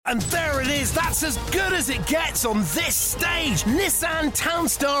And there it is. That's as good as it gets on this stage. Nissan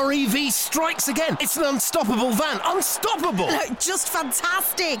Townstar EV strikes again. It's an unstoppable van. Unstoppable. Look, just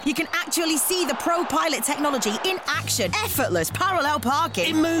fantastic. You can actually see the ProPilot technology in action. Effortless parallel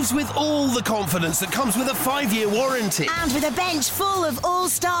parking. It moves with all the confidence that comes with a 5-year warranty. And with a bench full of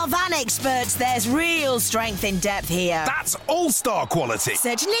all-star van experts, there's real strength in depth here. That's all-star quality.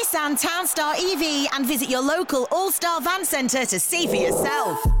 Search Nissan Townstar EV and visit your local all-star van centre to see for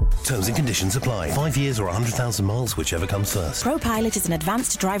yourself. Terms and conditions apply. 5 years or 100,000 miles, whichever comes first. ProPilot is an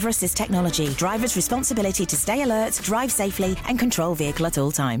advanced driver assist technology. Driver's responsibility to stay alert, drive safely and control vehicle at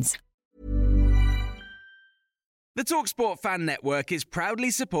all times. The TalkSport Fan Network is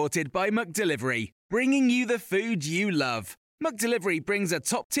proudly supported by McDelivery, bringing you the food you love. McDelivery brings a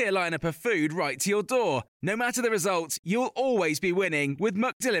top-tier lineup of food right to your door. No matter the result, you'll always be winning with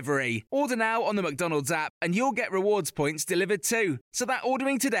McDelivery. Order now on the McDonald's app and you'll get rewards points delivered too. So that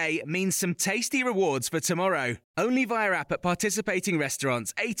ordering today means some tasty rewards for tomorrow. Only via app at participating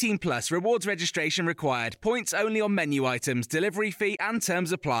restaurants. 18 plus. Rewards registration required. Points only on menu items. Delivery fee and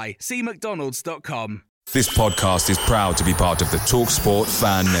terms apply. See mcdonalds.com. This podcast is proud to be part of the TalkSport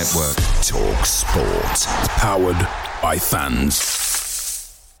Fan Network. TalkSport. Powered by fans.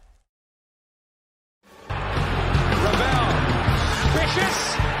 Ravel.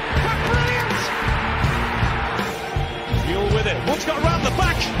 Vicious. But brilliant. Mule with it. Wood's got round the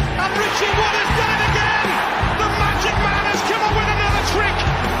back. And Richie Wood has done it again. The magic man has come up with another trick.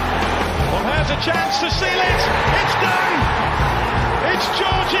 Well, here's a chance to seal it. It's done. It's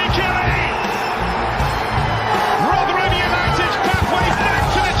Georgie Kelly. Rotherham United's pathway back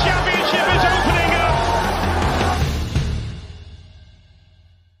to the championship is opening up.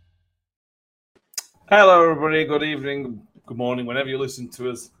 Hello, everybody. Good evening, good morning, whenever you listen to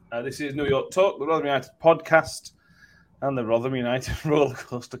us. This is New York Talk, the Rotherham United podcast, and the Rotherham United roller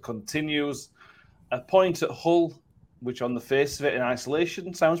coaster continues. A point at Hull, which on the face of it in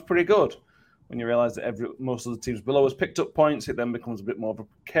isolation sounds pretty good. When you realise that most of the teams below us picked up points, it then becomes a bit more of a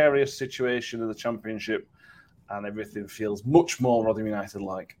precarious situation in the championship, and everything feels much more Rotherham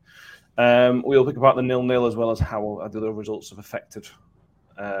United-like. We'll pick apart the 0-0 as well as how the other results have affected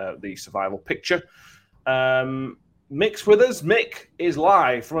the survival picture. Mick's with us. Mick is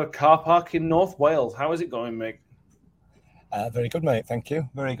live from a car park in North Wales. How is it going, Mick? Very good, mate. Thank you.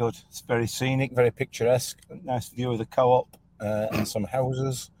 Very good. It's very scenic, very picturesque. Nice view of the co-op and some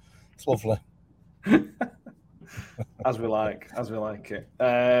houses. It's lovely. As we like it.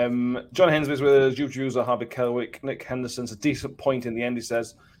 John Hensby's with us, Jude Juicer, Harvey Kelwick, Nick Henderson's a decent point in the end, he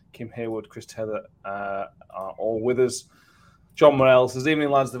says. Kim Hayward, Chris Taylor are all with us. John Morrell says, evening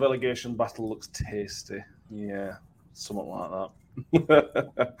lads, the relegation battle looks tasty. Yeah, something like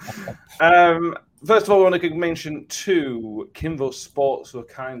that. First of all, I want to mention to Kimvo Sports, who are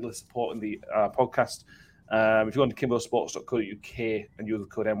kindly supporting the podcast. If you go to kimvosports.co.uk and use the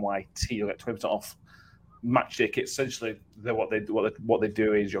code MYT, you'll get 20% off match day kits. Essentially, what they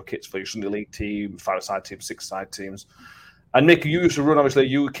do is your kits for your Sunday League team, 5-a-side team, 6-a-side teams. And Nick, you used to run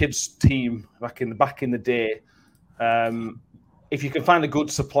obviously a kids team back in the day. If you can find a good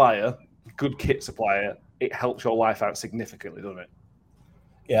kit supplier, it helps your life out significantly, doesn't it?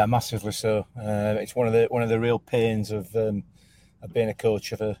 Yeah, massively so. It's one of the real pains of being a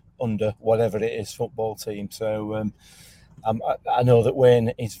coach of a under whatever it is football team. So I know that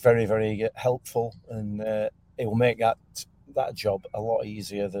Wayne is very, very helpful, and it will make that job a lot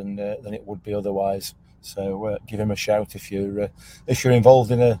easier than it would be otherwise. So give him a shout if you're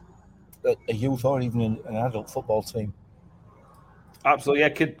involved in a youth or even an adult football team. Absolutely,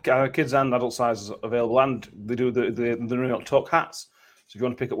 yeah. Kids and adult sizes available, and they do the New York Talk hats. So if you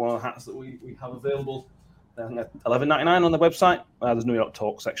want to pick up one of the hats that we have available, then $11.99 on the website. There's a New York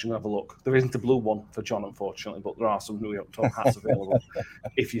Talk section. Have a look. There isn't a blue one for John, unfortunately, but there are some New York Talk hats available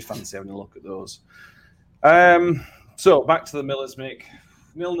if you fancy having a look at those. So back to the Millers, Mick.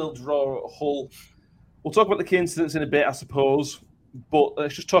 0-0 draw at Hull. We'll talk about the key incidents in a bit, I suppose, but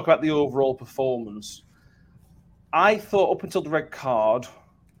let's just talk about the overall performance. I thought up until the red card,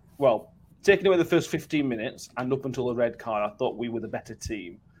 well, taking away the first 15 minutes and up until the red card, I thought we were the better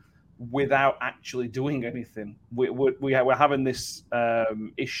team without actually doing anything. We're having this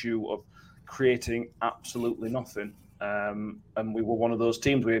issue of creating absolutely nothing. And we were one of those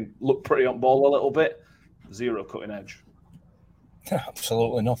teams. We looked pretty on ball a little bit. Zero cutting edge.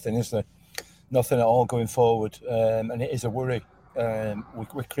 Absolutely nothing, is there? Nothing at all going forward. And it is a worry.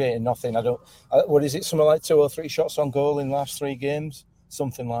 We're creating nothing. What is it? Something like 2 or 3 shots on goal in the last 3 games,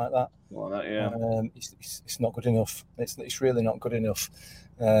 something like that. Well, that yeah. It's not good enough. It's really not good enough.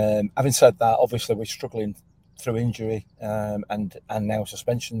 Having said that, obviously we're struggling through injury and now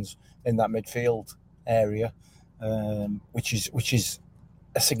suspensions in that midfield area, which is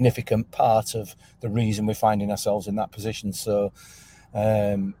a significant part of the reason we're finding ourselves in that position. So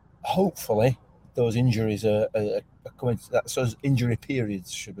hopefully those injuries are coming. Those injury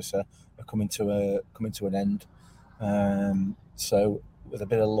periods, should we say, are coming to an end. So with a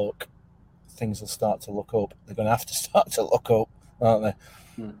bit of luck, things will start to look up. They're going to have to start to look up, aren't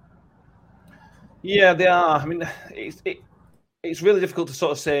they? Yeah, they are. I mean, it's really difficult to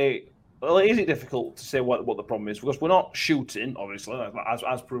sort of say. Well, is it difficult to say what the problem is? Because we're not shooting, obviously,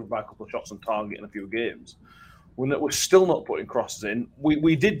 as proved by a couple of shots on target in a few games. We're still not putting crosses in.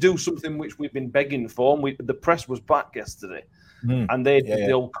 We did do something which we've been begging for. The press was back yesterday, and they did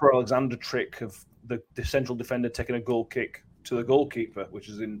the old Crow Alexander trick of the central defender taking a goal kick to the goalkeeper, which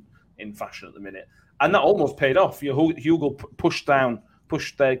is in fashion at the minute, and that almost paid off. Hugo pushed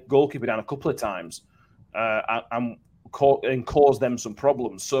their goalkeeper down a couple of times, and caused them some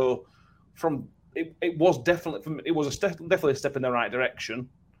problems. So. It was definitely a step in the right direction,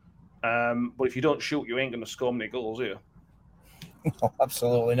 but if you don't shoot, you ain't going to score many goals, are you? No,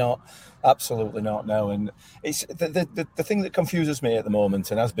 absolutely not. No, and it's the thing that confuses me at the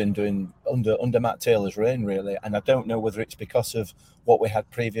moment, and has been doing under Matt Taylor's reign, really. And I don't know whether it's because of what we had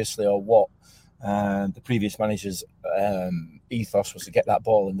previously or what the previous manager's ethos was to get that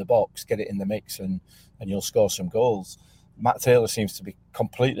ball in the box, get it in the mix, and you'll score some goals. Matt Taylor seems to be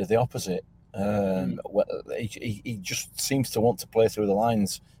completely the opposite. He just seems to want to play through the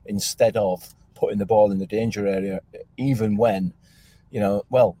lines instead of putting the ball in the danger area, even when,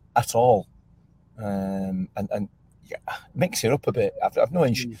 at all. And mix it up a bit. I've no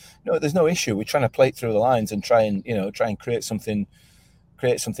issue. No, there's no issue. We're trying to play it through the lines and try and create something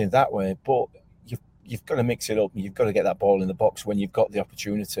that way. But you've got to mix it up, and you've got to get that ball in the box when you've got the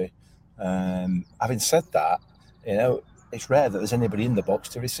opportunity. Having said that, it's rare that there's anybody in the box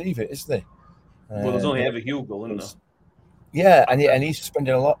to receive it, is there? Well, there's only ever Hugo, isn't there? Yeah, and he's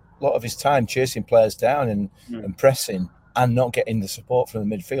spending a lot of his time chasing players down and pressing and not getting the support from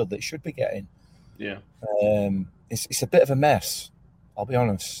the midfield that he should be getting. Yeah. It's a bit of a mess, I'll be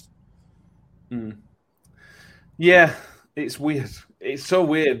honest. Yeah, it's weird. It's so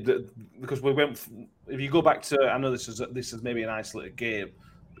weird because if you go back to, I know this is maybe an isolated game,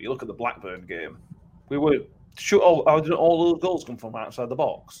 but you look at the Blackburn game, we were didn't all those goals come from outside the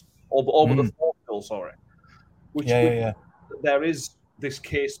box? All but the fourth goal, sorry. There is this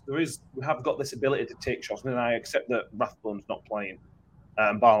case. We have got this ability to take shots, and I accept that Rathbone's not playing,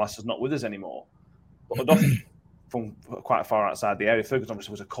 Barlasser's not with us anymore. But Odoffin from quite far outside the area. Ferguson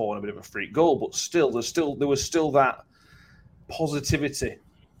obviously was a corner, a bit of a freak goal, but still, there was still that positivity.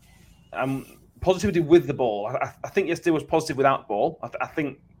 Positivity with the ball. I think yesterday was positive without the ball. I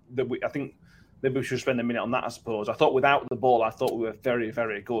think maybe we should spend a minute on that, I suppose. I thought without the ball, we were very,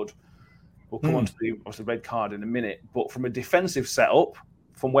 very good. We'll come on to the red card in a minute. But from a defensive setup,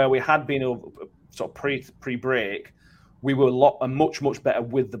 from where we had been sort of pre-break, we were much better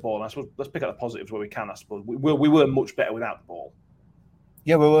with the ball. And I suppose let's pick up the positives where we can, I suppose. We were much better without the ball.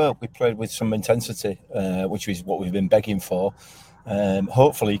 Yeah, we were. We played with some intensity, which is what we've been begging for.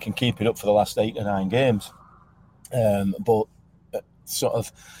 Hopefully, you can keep it up for the last 8 or 9 games. But sort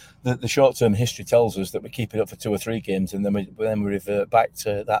of... The short-term history tells us that we keep it up for 2 or 3 games, and then we revert back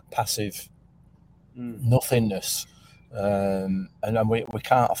to that passive nothingness, and we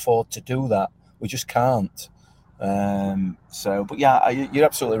can't afford to do that. We just can't. But yeah, you're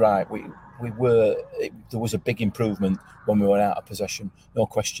absolutely right. There was a big improvement when we were out of possession, no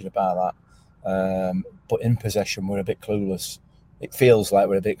question about that. But in possession, we're a bit clueless. It feels like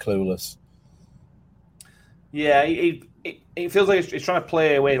we're a bit clueless. Yeah, it feels like it's trying to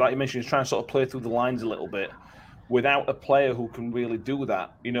play away, like you mentioned, it's trying to sort of play through the lines a little bit without a player who can really do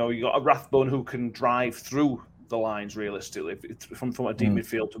that. You got a Rathbone who can drive through the lines realistically from a deep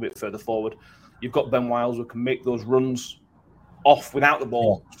midfield to a bit further forward. You've got Ben Wiles who can make those runs off without the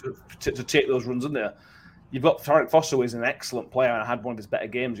ball to take those runs in there. You've got Tarek Foster, who is an excellent player and had one of his better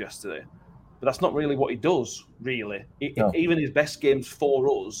games yesterday. But that's not really what he does, really. Even his best games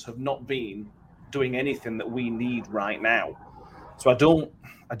for us have not been doing anything that we need right now. So I don't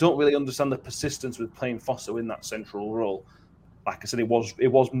really understand the persistence with playing Foster in that central role. Like I said, it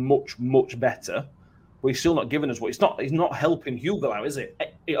was much better, but he's still not giving us what he's not helping Hugo out, is it?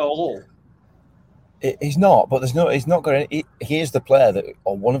 At all. He's not, but he's not got any. He is the player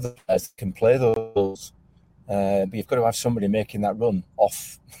or one of the players that can play those. But you've got to have somebody making that run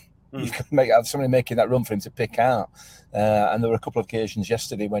off. You've got to have somebody making that run for him to pick out. And there were a couple of occasions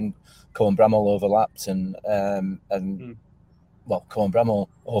yesterday when Cohen Bramall overlapped and Cohen Bramall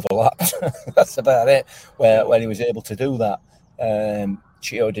overlapped. That's about it. Where he was able to do that.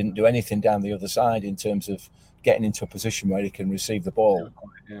 Chio didn't do anything down the other side in terms of getting into a position where he can receive the ball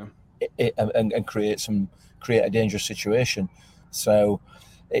and create a dangerous situation. So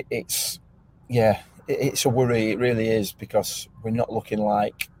it's a worry. It really is, because we're not looking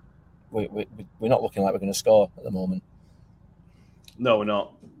like we're not looking like we're going to score at the moment. No, we're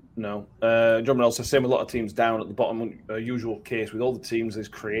not. No. John Manell says same with a lot of teams down at the bottom. Usual case with all the teams is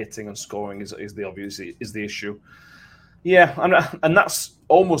creating and scoring is the issue. Yeah, and that's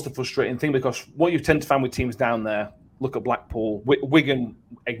almost a frustrating thing, because what you tend to find with teams down there, look at Blackpool, Wigan,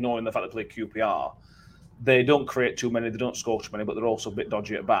 ignoring the fact they play QPR, they don't create too many, they don't score too many, but they're also a bit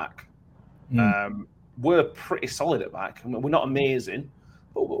dodgy at back. We're pretty solid at back. I mean, we're not amazing,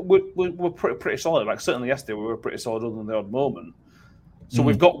 but we're pretty solid at back. Certainly yesterday we were pretty solid other than the odd moment. So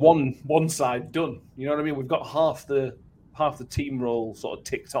we've got one side done. You know what I mean? We've got half the team role sort of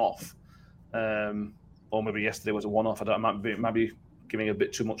ticked off. Or maybe yesterday was a one-off. I might be giving a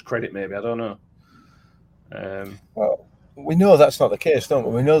bit too much credit. Maybe, I don't know. Well, we know that's not the case, don't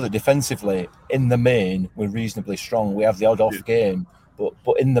we? We know that defensively, in the main, we're reasonably strong. We have the odd off game, but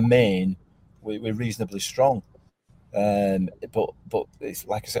in the main, we're reasonably strong. But it's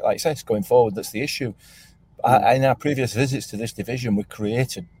like I say, it's going forward that's the issue. In our previous visits to this division, we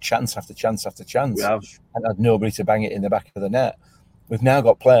created chance after chance after chance, we have, and had nobody to bang it in the back of the net. We've now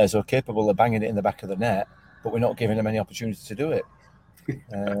got players who are capable of banging it in the back of the net, but we're not giving them any opportunity to do it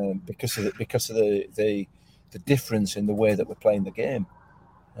because of the difference in the way that we're playing the game.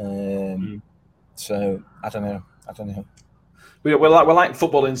 So I don't know. We're like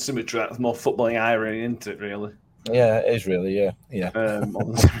footballing symmetry. That's more footballing irony, isn't it? Really? Yeah, it is really. Yeah.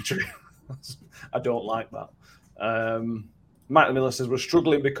 On the symmetry. I don't like that. Mike Miller says we're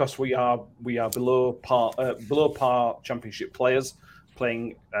struggling because we are below par championship players,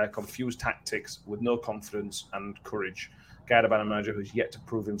 playing confused tactics with no confidence and courage, guided by a manager who's yet to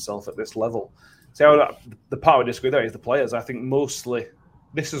prove himself at this level. So the part we disagree there is the players. I think mostly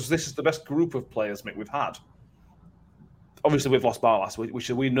this is the best group of players, Mick, we've had. Obviously, we've lost Barlas, which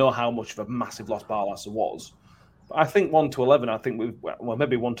we know how much of a massive loss Barlas was. But I think 1 to 11, I think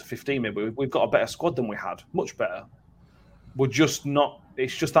maybe 1 to 15, maybe we've got a better squad than we had, much better. We're just not.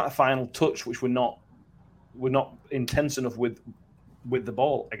 It's just that final touch which we're not intense enough with the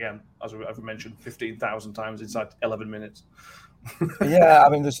ball again, as I've mentioned 15,000 times inside 11 minutes. Yeah, I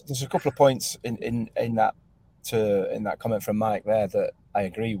mean, there's a couple of points in that comment from Mike there that I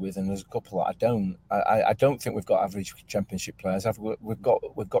agree with, and there's a couple that I don't. I don't think we've got average championship players. We've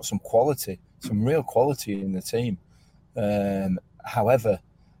got some quality, some real quality in the team. However,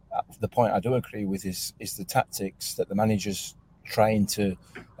 the point I do agree with is the tactics that the manager's trying to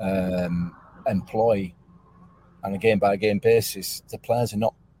employ on a game-by-game basis. The players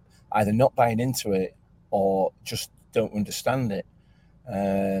are either not buying into it or just don't understand it.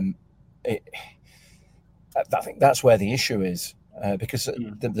 I think that's where the issue is, because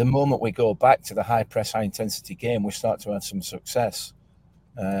the moment we go back to the high-press, high-intensity game, we start to have some success.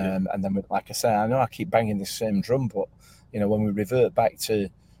 And then, like I say, I know I keep banging this same drum, but when we revert back to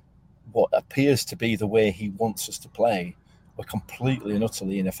what appears to be the way he wants us to play, we're completely and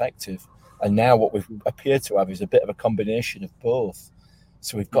utterly ineffective. And now what we appear to have is a bit of a combination of both.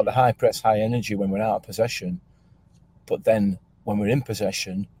 So we've got the high press, high energy when we're out of possession, but then when we're in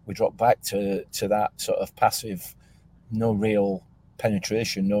possession, we drop back to that sort of passive, no real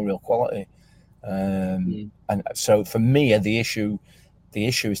penetration, no real quality. And so for me, the issue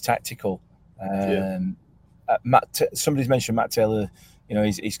is tactical. Somebody's mentioned Matt Taylor.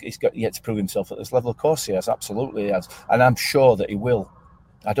 He's got yet to prove himself at this level. Of course he has, absolutely he has. And I'm sure that he will.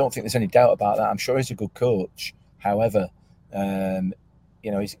 I don't think there's any doubt about that. I'm sure he's a good coach. However,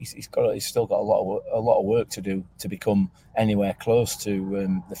 he's still got a lot of work to do to become anywhere close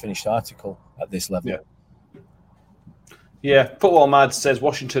to the finished article at this level. Yeah. Football Mad says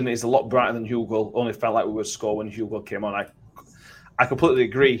Washington is a lot brighter than Hugo. Only felt like we would score when Hugo came on. I completely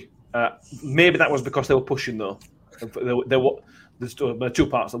agree. Maybe that was because they were pushing though. There's two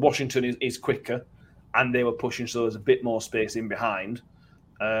parts. The Washington is quicker, and they were pushing, so there's a bit more space in behind.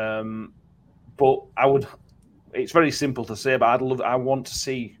 But it's very simple to say, but I want to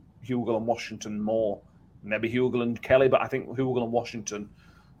see Hugo and Washington more. Maybe Hugo and Kelly, but I think Hugo and Washington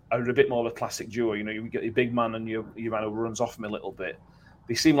are a bit more of a classic duo. You get your big man and your man who runs off him a little bit.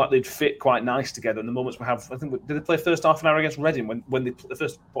 They seem like they'd fit quite nice together. In the moments we have, I think, did they play first half an hour against Reading when the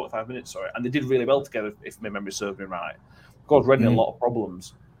first 45 minutes? Sorry, and they did really well together, if my memory serves me right. God, Reading a lot of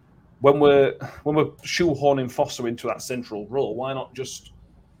problems. When we're shoehorning Foster into that central role, why not just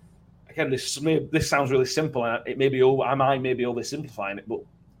again, this sounds really simple, and it may be I may be oversimplifying it, but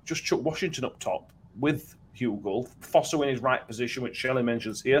just chuck Washington up top with Hugill, Fosu in his right position, which Shelley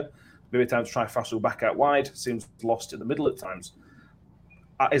mentions here. Maybe time to try Fosu back out wide. Seems lost in the middle at times.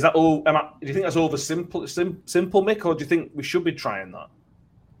 Is that all? Do you think that's simple, Mick, or do you think we should be trying that?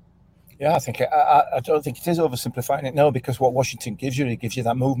 Yeah, I don't think it is oversimplifying it, no, because what Washington gives you, it gives you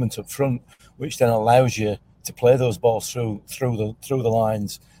that movement up front, which then allows you to play those balls through the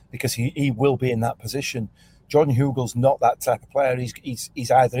lines, because he will be in that position. Jordan Hugill's not that type of player. He's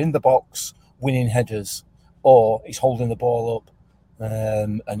either in the box winning headers, or he's holding the ball up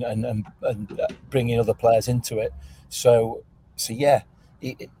and bringing other players into it. So yeah,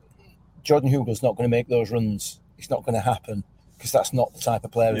 Jordan Hugill's not going to make those runs. It's not going to happen, because that's not the type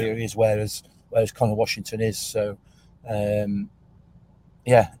of player he is, whereas Connor Washington is. So,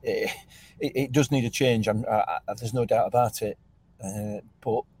 it does need a change. There's no doubt about it.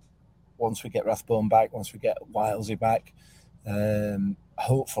 But once we get Rathbone back, once we get Wilesy back,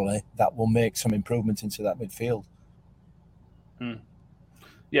 hopefully that will make some improvement into that midfield.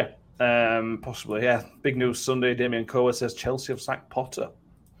 Yeah, possibly. Yeah, big news Sunday. Damien Coa says Chelsea have sacked Potter.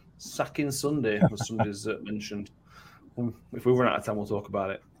 Sacking Sunday was somebody's mentioned. If we run out of time, we'll talk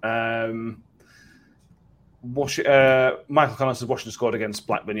about it. Michael Connor says Washington scored against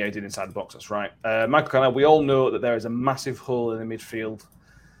Blackburn. Yeah, he did inside the box. That's right. Michael Connor, we all know that there is a massive hole in the midfield.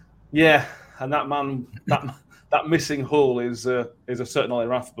 Yeah, and that missing hole is a certain Ollie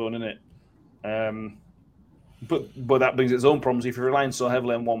Rathbone, isn't it? But that brings its own problems. If you're relying so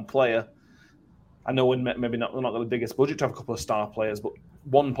heavily on one player, I know we're not got the biggest budget to have a couple of star players, but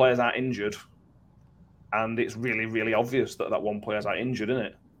one player's out injured, and it's really, really obvious that one player's out injured, isn't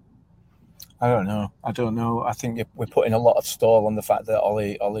it? I don't know. I think we're putting a lot of stall on the fact that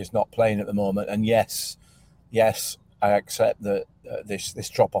Ollie's not playing at the moment. And yes, I accept that this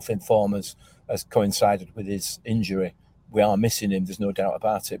drop off in form has coincided with his injury. We are missing him. There's no doubt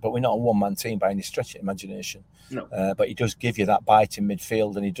about it. But we're not a one-man team by any stretch of imagination. No. But he does give you that bite in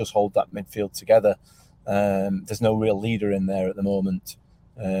midfield, and he does hold that midfield together. There's no real leader in there at the moment.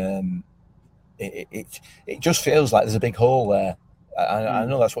 It just feels like there's a big hole there. I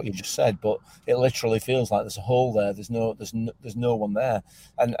know that's what you just said, but it literally feels like there's a hole there. There's no one there.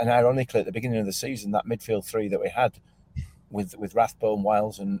 And ironically, at the beginning of the season, that midfield three that we had with Rathbone,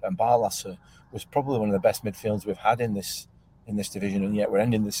 Wiles, and Barlasser was probably one of the best midfields we've had in this division. And yet we're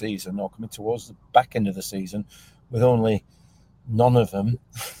ending the season, or coming towards the back end of the season, with only none of them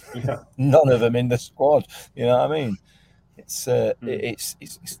in the squad. You know what I mean? It's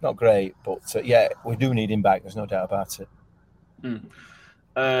not great, but we do need him back. There's no doubt about it.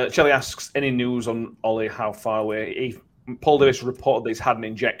 Shelley asks, any news on Ollie, how far away? Paul Davis reported that he's had an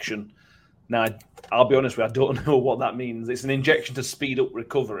injection. Now, I'll be honest with you, I don't know what that means. It's an injection to speed up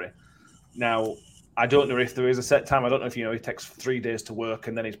recovery. Now, I don't know if there is a set time. I don't know if he takes 3 days to work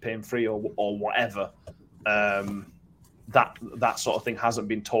and then he's pain-free or whatever. That sort of thing hasn't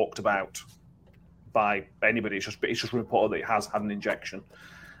been talked about by anybody. It's just reported that he has had an injection.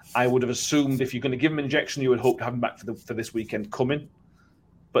 I would have assumed if you're going to give him an injection, you would hope to have him back for this weekend coming.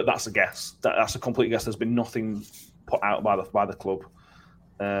 But that's a guess. That's a complete guess. There's been nothing put out by the club.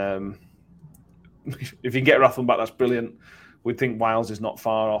 If you can get Rathbone back, that's brilliant. We'd think Wiles is not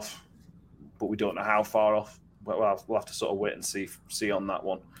far off, but we don't know how far off. We'll have to sort of wait and see on that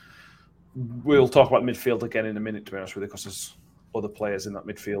one. We'll talk about midfield again in a minute, to be honest with you, because there's other players in that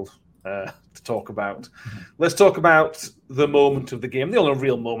midfield to talk about. Let's talk about the moment of the game, the only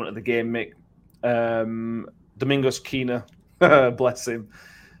real moment of the game, Mick. Domingos Quina, bless him.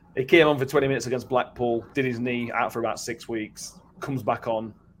 He came on for 20 minutes against Blackpool, did his knee, out for about 6 weeks, comes back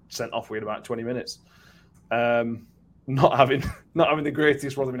on, sent off with about 20 minutes. Not having the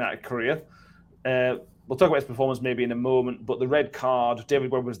greatest Rotherham United career. We'll talk about his performance maybe in a moment, but the red card,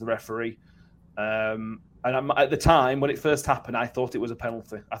 David Webb was the referee. And at the time, when it first happened, I thought it was a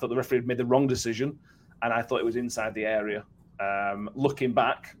penalty. I thought the referee had made the wrong decision, and I thought it was inside the area. Looking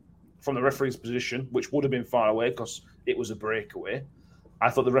back from the referee's position, which would have been far away because it was a breakaway, I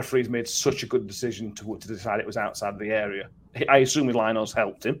thought the referee's made such a good decision to decide it was outside the area. I assume Linos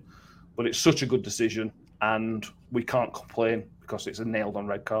helped him, but it's such a good decision, and we can't complain because it's a nailed-on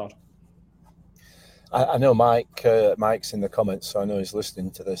red card. I know Mike's in the comments, so I know he's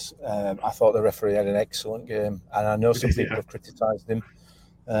listening to this. I thought the referee had an excellent game, and I know some people have criticised him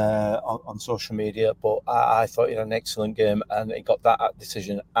on social media, but I thought he had an excellent game, and he got that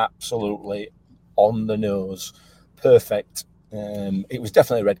decision absolutely on the nose. Perfect. It was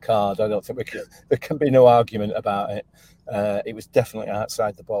definitely a red card. I don't think there can be no argument about it. It was definitely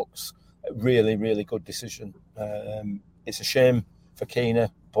outside the box. Really, really good decision. It's a shame for Quina,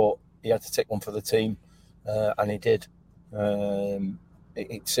 but he had to take one for the team, and he did.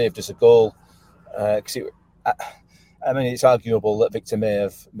 It saved us a goal. Because I mean, it's arguable that Victor may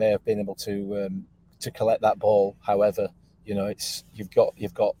have been able to collect that ball. However, you know, you've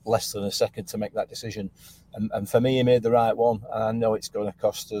got less than a second to make that decision, and for me, he made the right one. And I know it's going to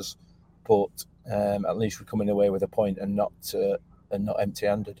cost us, but at least we're coming away with a point and not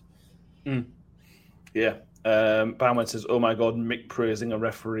empty-handed. Yeah. Bauman says, "Oh my God, Mick praising a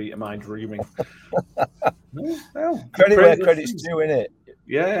referee. Am I dreaming?" Credit where credit's due, innit?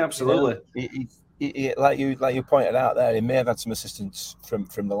 Yeah, absolutely. He, like you pointed out there, he may have had some assistance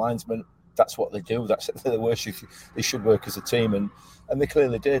from the linesman. That's what they do. That's the worst. They should work as a team, and they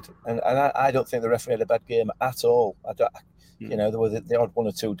clearly did. And I don't think the referee had a bad game at all. You know, there were the odd one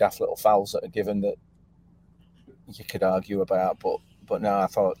or two daft little fouls that are given that you could argue about, but no, I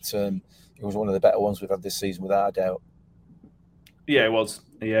thought it was one of the better ones we've had this season, without a doubt. Yeah, it was.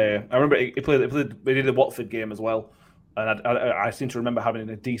 Yeah. I remember he played. They did the Watford game as well, and I seem to remember having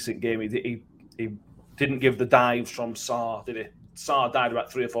a decent game. He didn't give the dives from Sarr, did he? Sarr died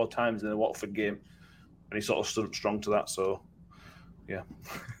about 3 or 4 times in the Watford game, and he sort of stood up strong to that. So, yeah.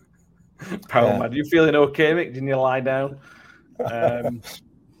 Powell, man, are you feeling okay, Mick? Didn't you lie down?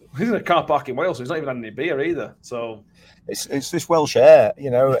 He's in a car park in Wales, so he's not even had any beer either. So it's this Welsh air, you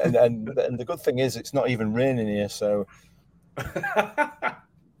know, and the good thing is it's not even raining here, so.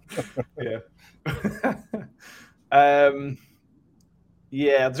 Yeah.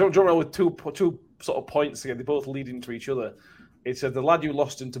 Yeah, John with two sort of points again. They both lead into each other. It said the lad you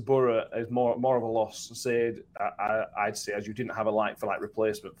lost into Borough is more of a loss. Said I'd say, as you didn't have a like-for-like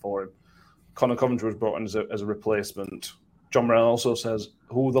replacement for him. Connor Coventry was brought in as a replacement. John Morell also says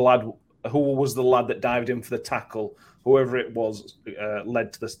who was the lad that dived in for the tackle? Whoever it was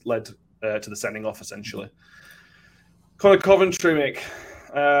led to the sending off essentially. Connor Coventry, Mick.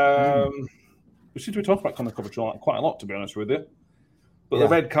 We seem to be talking about Connor Coventry quite a lot, to be honest with you. But the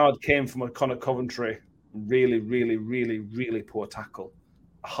red card came from a Connor Coventry really, really, really, really poor tackle.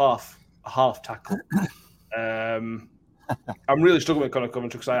 A half tackle. I'm really struggling with Connor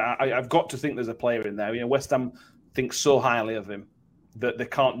Coventry because I've got to think there's a player in there. You know, West Ham thinks so highly of him that there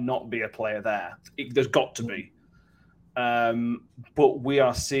can't not be a player there. There's got to be. But we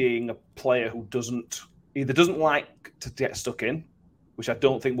are seeing a player who either doesn't like to get stuck in, which I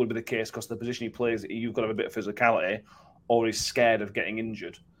don't think would be the case because the position he plays, you've got to have a bit of physicality, or he's scared of getting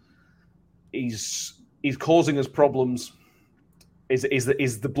injured. He's causing us problems.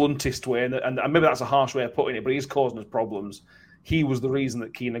 Is the bluntest way, and maybe that's a harsh way of putting it, but he's causing us problems. He was the reason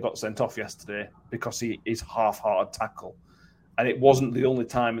that Keane got sent off yesterday because he is half-hearted tackle, and it wasn't the only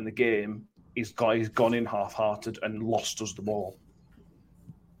time in the game he's gone in half-hearted and lost us the ball.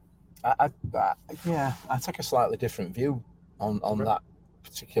 I take a slightly different view on that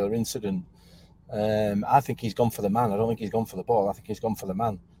particular incident. I think he's gone for the man. I don't think he's gone for the ball. I think he's gone for the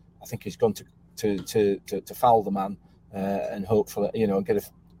man. I think he's gone to foul the man and hopefully, you know, give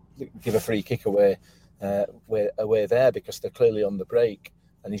a free kick away there because they're clearly on the break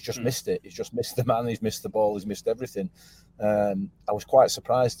and he's just missed it. He's just missed the man. He's missed the ball. He's missed everything. I was quite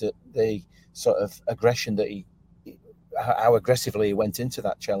surprised at the sort of aggression that how aggressively he went into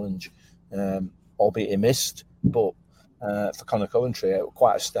that challenge, albeit he missed. But for Connor Coventry,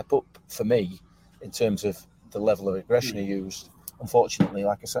 quite a step up for me in terms of the level of aggression he used. Unfortunately,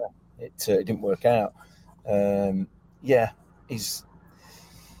 like I said, it didn't work out. He's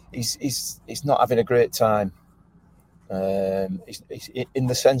not having a great time. He's in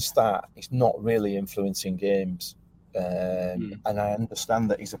the sense that he's not really influencing games. And I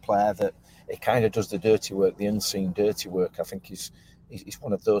understand that he's a player that he kind of does the dirty work, the unseen dirty work. I think he's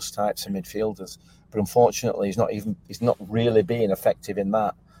one of those types of midfielders. But unfortunately, he's not really being effective in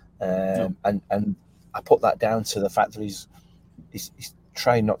that. And I put that down to the fact that he's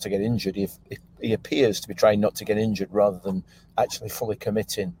trying not to get injured. He appears to be trying not to get injured rather than actually fully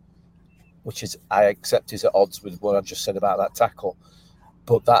committing, which is, I accept, is at odds with what I've just said about that tackle.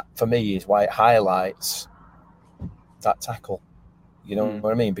 But that, for me, is why it highlights that tackle. You know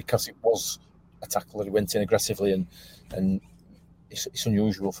what I mean? Because it was a tackle that he went in aggressively and it's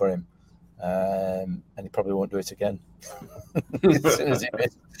unusual for him. And he probably won't do it again as soon as he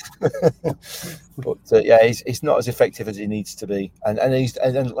missed. But he's not as effective as he needs to be. And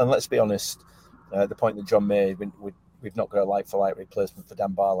let's be honest, the point that John made, we've not got a like-for-like replacement for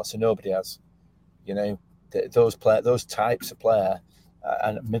Dan Barlaser, so nobody has. You know, those types of player,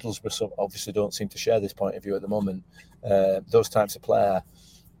 and Middlesbrough obviously don't seem to share this point of view at the moment. Those types of player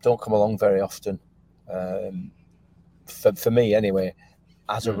don't come along very often. For me, anyway.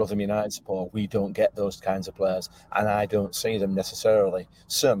 as a Rotherham United supporter, we don't get those kinds of players, and I don't see them necessarily,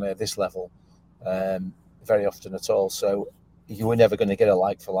 certainly at this level, very often at all. So you were never going to get a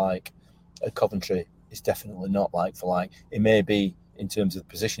like for like. At Coventry is definitely not like for like. It may be in terms of the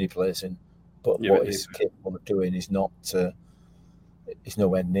position he plays in, but what he's capable of doing is not. Is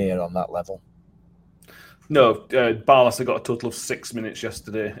nowhere near on that level. No, Barlaser got a total of 6 minutes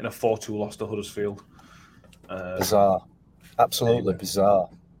yesterday in a 4-2 loss to Huddersfield. Bizarre. Absolutely bizarre.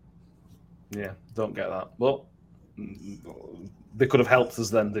 Yeah, don't get that. Well, they could have helped us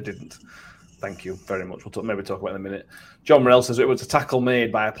then. They didn't. Thank you very much. We'll maybe talk about it in a minute. John Morell says it was a tackle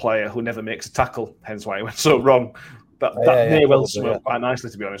made by a player who never makes a tackle, hence why it went so wrong. That may well sum up quite nicely,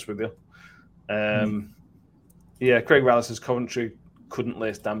 to be honest with you. Craig Riley says Coventry couldn't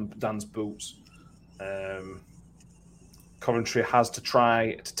lace Dan's boots. Coventry has to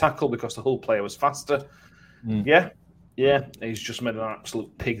try to tackle because the Hull player was faster. Yeah, he's just made an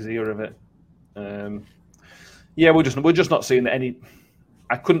absolute pig's ear of it. We're just not seeing any.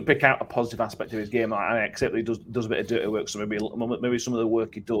 I couldn't pick out a positive aspect of his game. I accept that he does a bit of dirty work, so maybe some of the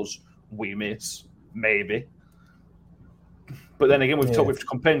work he does we miss, maybe. But then again, we've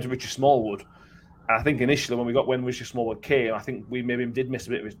compared him to Richie Smallwood. I think initially when Richie Smallwood came, I think we maybe did miss a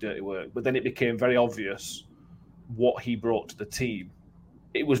bit of his dirty work. But then it became very obvious what he brought to the team.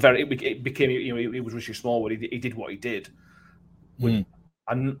 It became it was Richie Smallwood. He did what he did. And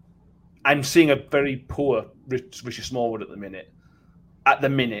I'm seeing a very poor Richie Smallwood at the minute. But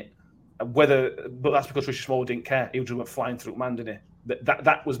that's because Richie Smallwood didn't care. He just went flying through man, didn't he?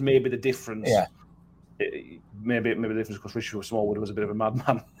 That was maybe the difference. Yeah. Maybe the difference because Richie Smallwood was a bit of a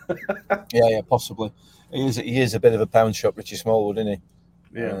madman. yeah, possibly. He is a bit of a pound shop, Richie Smallwood, isn't he?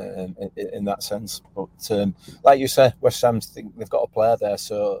 Yeah. In that sense, but like you say, West Ham think they've got a player there,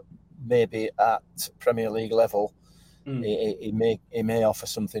 so maybe at Premier League level, he may offer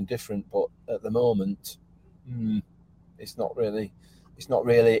something different. But at the moment, it's not really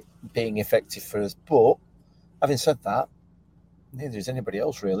being effective for us. But having said that, neither is anybody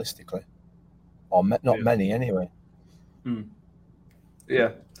else realistically. Or not many, anyway.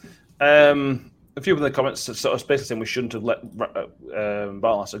 Yeah. A few of the comments sort of basically saying we shouldn't have let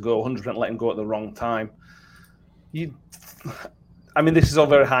Barlaser go, 100% let him go at the wrong time. This is all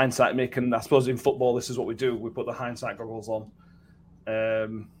very hindsight making. I suppose in football, this is what we do. We put the hindsight goggles on.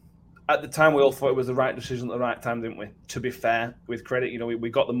 At the time, we all thought it was the right decision at the right time, didn't we? To be fair, with credit, we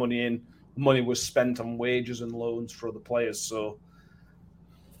got the money in. Money was spent on wages and loans for other players, so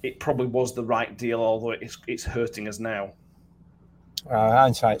it probably was the right deal, although it's hurting us now.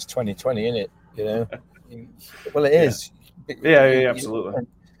 Hindsight's 20/20, isn't it? Well, it is. Yeah, absolutely.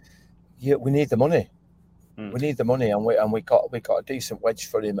 We need the money. We need the money, and we got a decent wedge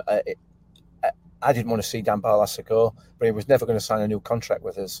for him. I didn't want to see Dan Barlaser go, but he was never going to sign a new contract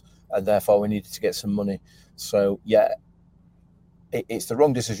with us, and therefore we needed to get some money. So it's the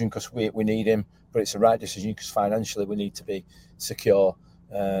wrong decision because we need him, but it's the right decision because financially we need to be secure.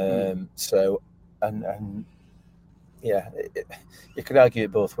 You could argue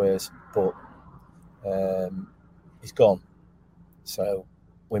it both ways, but he's gone, so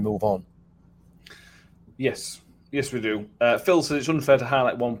we move on. Yes, we do. Phil says it's unfair to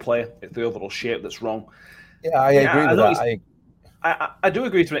highlight one player. It's the overall shape that's wrong. Yeah, I agree with that. I do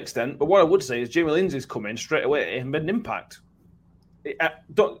agree to an extent, but what I would say is Jamie Lindsay's come in straight away and made an impact.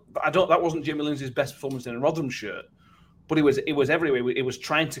 That wasn't Jamie Lindsay's best performance in a Rotherham shirt. But it was everywhere. It was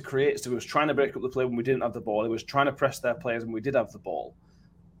trying to create. So he was trying to break up the play when we didn't have the ball. He was trying to press their players when we did have the ball.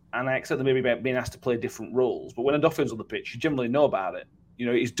 And I accept that maybe being asked to play different roles. But when Odoffin's on the pitch, you generally know about it.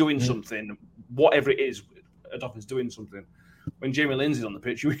 He's doing something. Whatever it is, Odoffin's doing something. When Jamie Lindsay's on the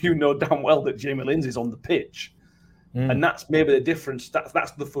pitch, you know damn well that Jamie Lindsay's on the pitch. And that's maybe the difference.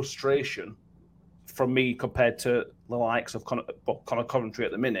 That's the frustration from me compared to the likes of Conor Coventry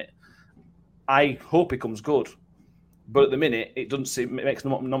at the minute. I hope he comes good. But at the minute, it makes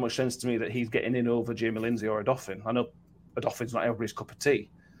not much sense to me that he's getting in over Jamie Lindsay or Odoffin. I know Odoffin's not everybody's cup of tea,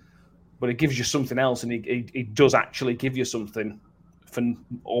 but it gives you something else, and he does actually give you something for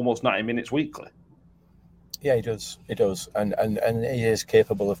almost 90 minutes weekly. Yeah, he does. And he is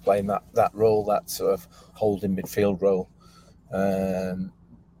capable of playing that role, that sort of holding midfield role.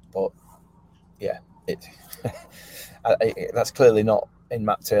 But yeah, that's clearly not in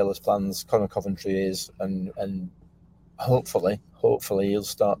Matt Taylor's plans. Conor Coventry is, and hopefully he'll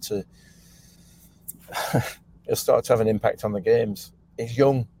start to have an impact on the games. He's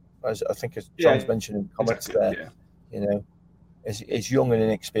young, as I think as John's mentioned in comments there. Yeah. He's young and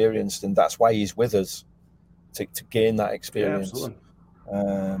inexperienced, and that's why he's with us to gain that experience. Yeah,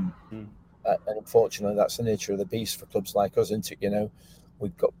 absolutely. And unfortunately, that's the nature of the beast for clubs like us, isn't it?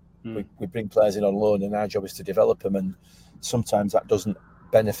 we bring players in on loan, and our job is to develop them. And sometimes that doesn't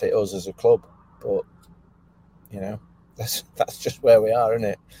benefit us as a club, but that's just where we are, isn't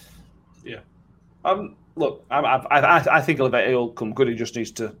it? Yeah. Look, I think Olivetti will come good. He just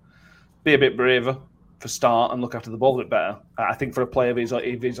needs to be a bit braver for start and look after the ball a bit better. I think for a player of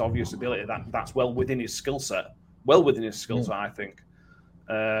his obvious ability, that's well within his skill set. Well within his skill set, I think.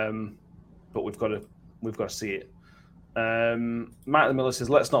 But we've got to see it. Michael Miller says,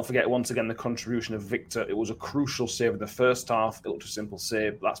 let's not forget once again the contribution of Victor. It was a crucial save in the first half. It looked a simple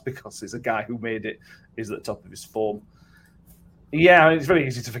save. That's because he's a guy who made it, is at the top of his form. Yeah, it's very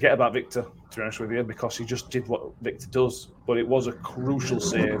easy to forget about Victor, to be honest with you, because he just did what Victor does. But it was a crucial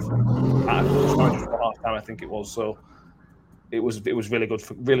save at half time, I think it was. So it was really good,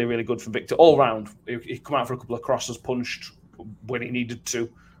 really good for Victor all round. He come out for a couple of crosses, punched when he needed to.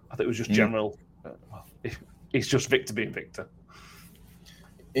 I think it was just general. It's just Victor being Victor.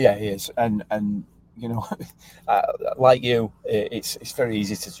 Yeah, he is, and like you, it's very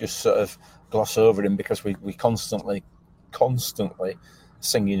easy to just sort of gloss over him because we constantly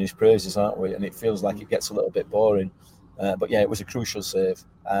singing his praises, aren't we? And it feels like it gets a little bit boring. But yeah, it was a crucial save,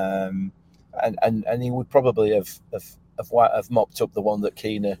 and he would probably have mopped up the one that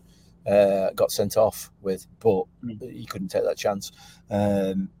Keane got sent off with, but he couldn't take that chance.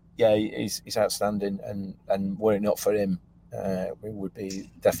 Yeah, he's outstanding, and were it not for him, we would be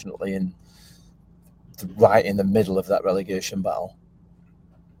definitely right in the middle of that relegation battle.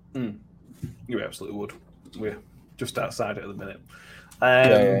 You absolutely would. We're just outside it at the minute.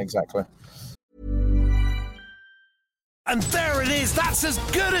 Yeah, exactly. And there it is, that's as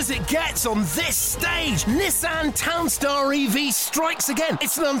good as it gets on this stage. Nissan Townstar EV strikes again.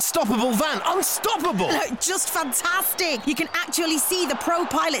 It's an unstoppable van, unstoppable. Just fantastic. You can actually see the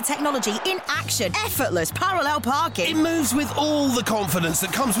ProPilot technology in action. Effortless parallel parking. It moves with all the confidence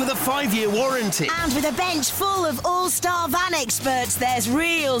that comes with a 5-year warranty. And with a bench full of all-star van experts, there's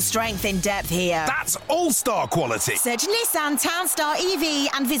real strength in depth here. That's all-star quality. Search Nissan Townstar EV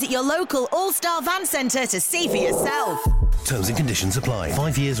and visit your local all-star van centre to see for yourself. Terms and conditions apply.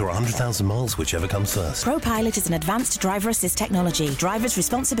 5 years or 100,000 miles, whichever comes first. ProPilot is an advanced driver assist technology. Driver's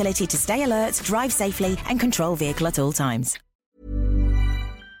responsibility to stay alert, drive safely, and control vehicle at all times.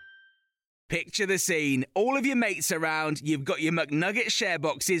 Picture the scene. All of your mates around, you've got your McNugget share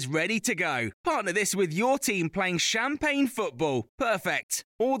boxes ready to go. Partner this with your team playing champagne football. Perfect.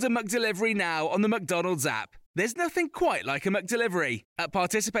 Order McDelivery now on the McDonald's app. There's nothing quite like a McDelivery. At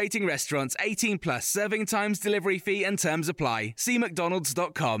participating restaurants, 18 plus, serving times, delivery fee and terms apply. See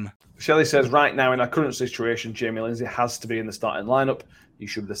mcdonalds.com. Shelley says, right now in our current situation, Jamie Lindsay has to be in the starting lineup. He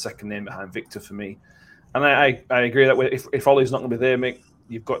should be the second name behind Victor for me. And I agree that if Ollie's not going to be there, Mick,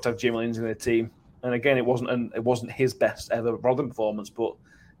 you've got to have Jamie Lindsay in the team. And again, it wasn't his best ever Rotherham performance, but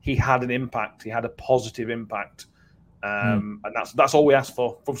he had an impact. He had a positive impact. And that's all we ask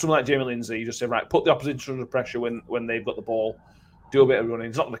for from someone like Jamie Lindsay. You just say, right, put the opposition under pressure when they've got the ball, do a bit of running.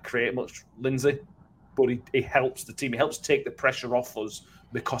 He's not going to create much, Lindsay, but he helps the team. He helps take the pressure off us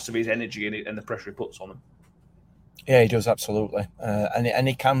because of his energy and the pressure he puts on them. Yeah, he does, absolutely, and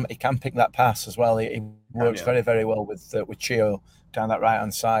he can pick that pass as well. He works very, very well with Chio down that right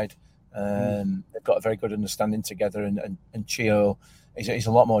hand side. They've got a very good understanding together, and Chio. He's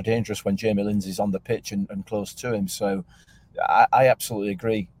a lot more dangerous when Jamie Lindsay's on the pitch and close to him. So I absolutely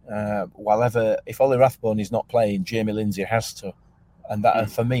agree. If Ollie Rathbone is not playing, Jamie Lindsay has to. And that,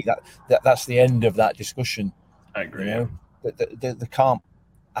 and for me, that's the end of that discussion. I agree. You know? They can't.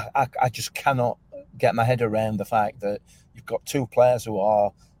 I just cannot get my head around the fact that you've got two players who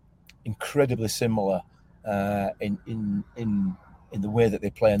are incredibly similar in the way that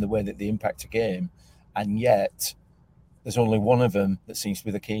they play and the way that they impact a game, and yet there's only one of them that seems to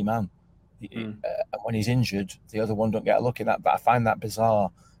be the key man. When he's injured, the other one don't get a look at that. But I find that bizarre.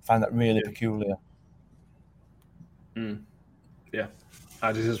 I find that really peculiar. Yeah,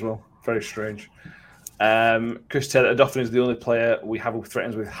 I did as well. Very strange. Chris Taylor, Odoffin is the only player we have who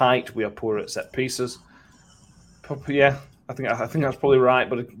threatens with height. We are poor at set pieces. Yeah, I think that's probably right.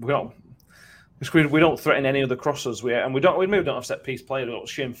 But we don't threaten any other crossers. We maybe don't have set piece players. We've got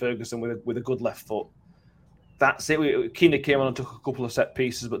Shane Ferguson with a good left foot. That's it. Keane came on and took a couple of set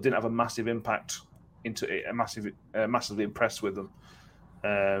pieces, but didn't have a massive impact into it. Massively impressed with them.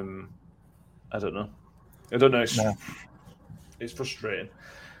 I don't know. It's frustrating.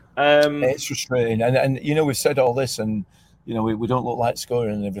 It's frustrating, and we've said all this, and we don't look like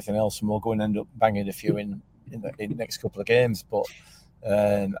scoring and everything else, and we'll go and end up banging a few in the next couple of games. But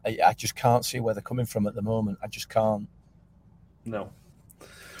I just can't see where they're coming from at the moment. I just can't. No.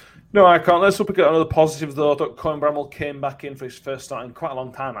 No, I can't. Let's look at another positive, though. I thought Cohen Bramall came back in for his first start in quite a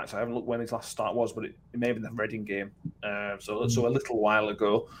long time, actually. I haven't looked when his last start was, but it may have been the Reading game. So a little while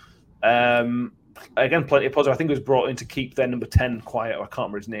ago. Again, plenty of positive. I think he was brought in to keep their number 10 quiet. I can't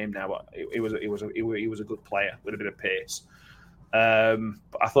remember his name now, but he was a good player with a bit of pace. But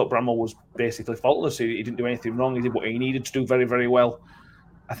I thought Bramall was basically faultless. He didn't do anything wrong. He did what he needed to do very, very well.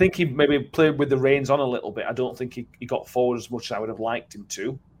 I think he maybe played with the reins on a little bit. I don't think he got forward as much as I would have liked him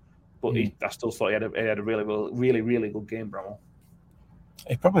to. But I still thought he had a really good game, Bramall.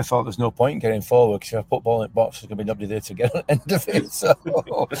 He probably thought there's no point in getting forward because if I put ball in the box, there's going to be nobody there to get on the end of it. So,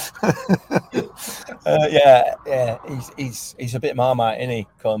 he's a bit Marmite, isn't he,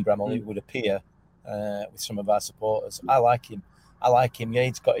 Cohen Bramall? It would appear with some of our supporters. I like him. Yeah,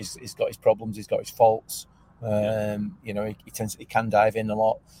 he's got his problems. He's got his faults. He can dive in a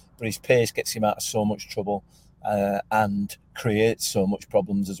lot, but his pace gets him out of so much trouble and creates so many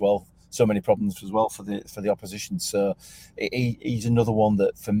problems as well for the opposition. So he's another one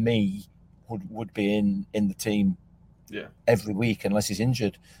that for me would be in the team every week unless he's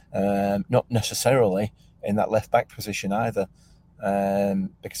injured. Not necessarily in that left back position either,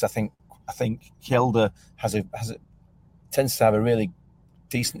 because I think Kjelder tends to have a really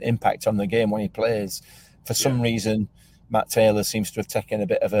decent impact on the game when he plays. For some reason, Matt Taylor seems to have taken a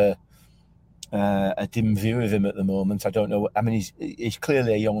bit of a dim view of him at the moment. I don't know. I mean, he's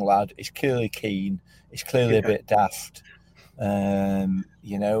clearly a young lad. He's clearly keen. He's clearly a bit daft, and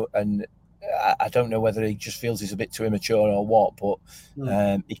I don't know whether he just feels he's a bit too immature or what. But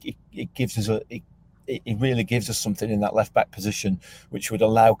it gives us it really gives us something in that left back position, which would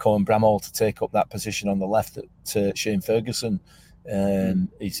allow Cohen Bramall to take up that position on the left that Shane Ferguson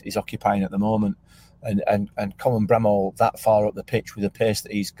is occupying at the moment. And Cohen Bramall that far up the pitch with the pace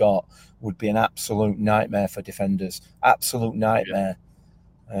that he's got would be an absolute nightmare for defenders. Absolute nightmare.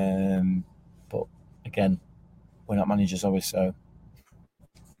 But again, we're not managers, always so.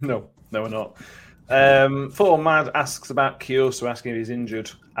 No, we're not. Full Mad asks about Kioso, asking if he's injured.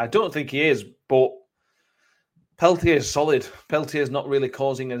 I don't think he is, but Peltier is solid. Peltier is not really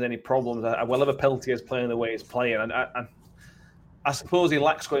causing us any problems. Whenever Peltier is playing the way he's playing, and I suppose he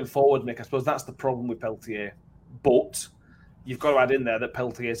lacks going forward, Nick. I suppose that's the problem with Peltier. But you've got to add in there that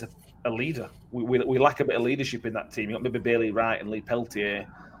Peltier is a leader. We lack a bit of leadership in that team. You've got maybe Bailey Wright and Lee Peltier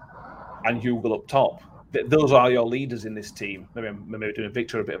and Hugill up top. Those are your leaders in this team. Maybe I'm doing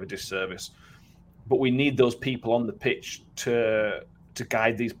Victor a bit of a disservice. But we need those people on the pitch to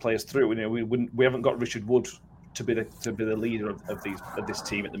guide these players through. We haven't got Richard Wood to be the leader of this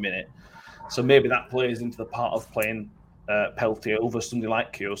team at the minute. So maybe that plays into the part of playing Peltier over somebody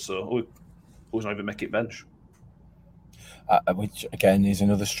like Kioso, who's not even make it bench. Which again is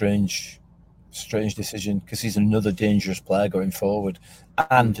another strange decision because he's another dangerous player going forward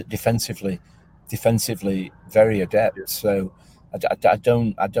and defensively very adept. Yeah. So I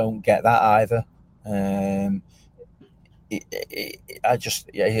don't get that either.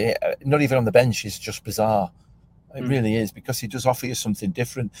 Not even on the bench is just bizarre. It really is, because he does offer you something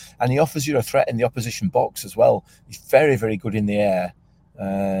different, and he offers you a threat in the opposition box as well. He's very, very good in the air.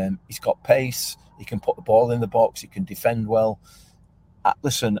 He's got pace. He can put the ball in the box. He can defend well.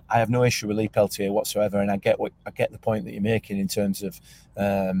 Listen, I have no issue with Lee Peltier whatsoever, and I get the point that you're making in terms of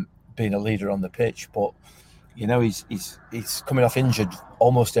being a leader on the pitch. But he's coming off injured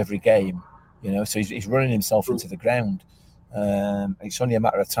almost every game. So he's running himself into the ground. It's only a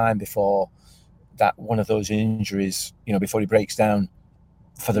matter of time before that one of those injuries, before he breaks down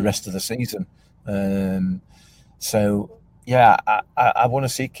for the rest of the season. I want to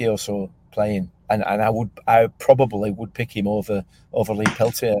see Kioso playing, and I probably would pick him over Lee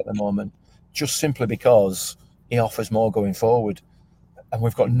Peltier at the moment, just simply because he offers more going forward, and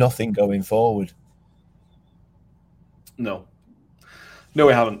we've got nothing going forward. No,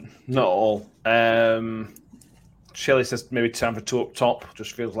 we haven't, not at all. Shelley says maybe time for two up top.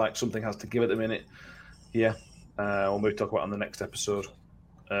 Just feels like something has to give at the minute. Yeah, we'll maybe talk about it on the next episode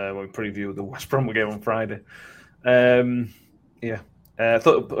when we preview the West Brom game on Friday. Thought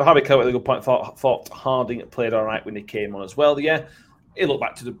Harvey Kerr with a good point. Thought Harding played all right when he came on as well. Yeah, he looked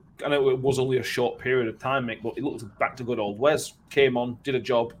back to I know it was only a short period of time, Mick, but he looked back to good old Wes. Came on, did a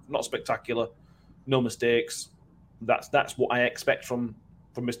job, not spectacular, no mistakes. That's what I expect from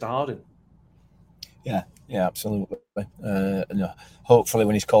Mr. Harding. Yeah, absolutely. Hopefully,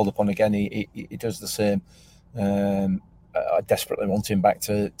 when he's called upon again, he does the same. I desperately want him back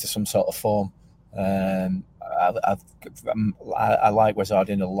to some sort of form. I like Wes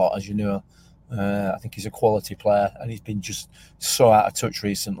Harding a lot, as you know. I think he's a quality player, and he's been just so out of touch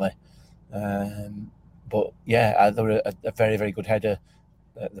recently. But yeah, there were a very, very good header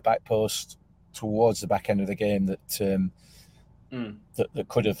at the back post towards the back end of the game that that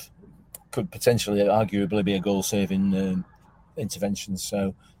could potentially, arguably, be a goal-saving intervention.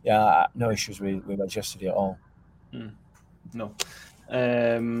 So, yeah, no issues with yesterday at all. No.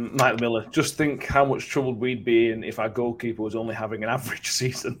 Mike Miller, just think how much trouble we'd be in if our goalkeeper was only having an average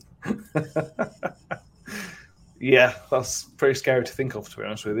season. Yeah, that's pretty scary to think of, to be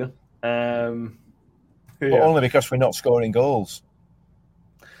honest with you. But only because we're not scoring goals.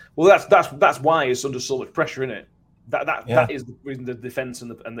 Well, that's why it's under so much pressure, isn't it? That is the reason the defence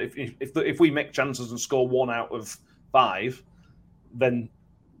and if we make chances and score 1 out of 5, then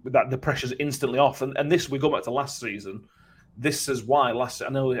the pressure's instantly off. And this, we go back to last season. This is why I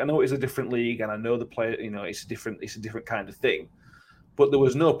know it's a different league, and I know the player. It's a different kind of thing. But there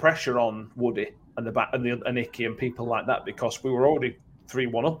was no pressure on Woody and the back and Icky and people like that, because we were already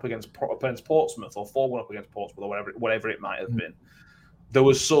 3-1 up against Portsmouth, or 4-1 up against Portsmouth, or whatever it might have been. There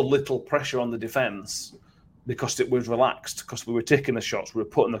was so little pressure on the defence because it was relaxed, because we were taking the shots, we were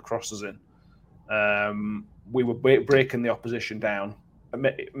putting the crosses in, we were breaking the opposition down.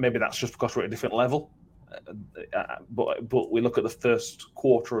 Maybe that's just because we're at a different level. But we look at the first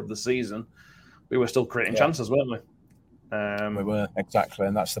quarter of the season, we were still creating chances, weren't we? We were, exactly,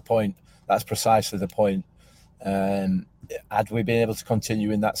 and that's the point. That's precisely the point. Had we been able to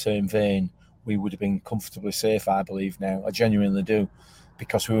continue in that same vein, we would have been comfortably safe, I believe now. I genuinely do,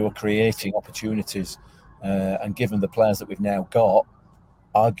 because we were creating opportunities. And given the players that we've now got,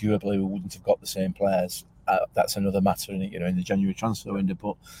 arguably we wouldn't have got the same players. That's another matter in the January transfer window.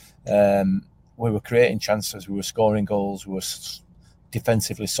 But we were creating chances, we were scoring goals, we were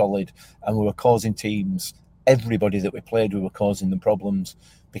defensively solid, and we were causing teams, everybody that we played, we were causing them problems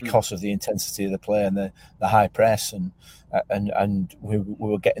because of the intensity of the play and the high press, and we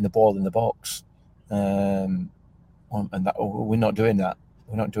were getting the ball in the box. And that, we're not doing that.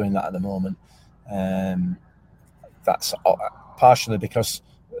 We're not doing that at the moment. That's partially because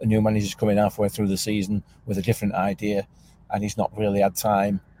a new manager's coming halfway through the season with a different idea, and he's not really had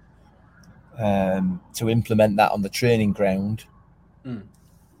time to implement that on the training ground.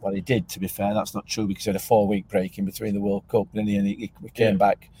 Well, he did, to be fair. That's not true, because he had a 4-week break in between the World Cup, and then he came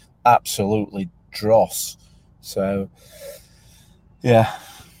back absolutely dross. So, yeah.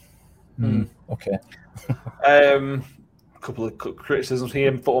 Okay. A couple of criticisms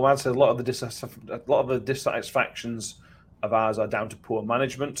here. Football says a lot of the dissatisfactions of ours are down to poor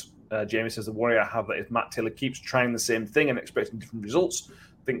management. Jamie says the worry I have that if Matt Taylor keeps trying the same thing and expecting different results,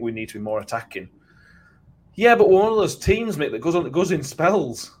 I think we need to be more attacking. Yeah, but we're one of those teams, mate, that goes in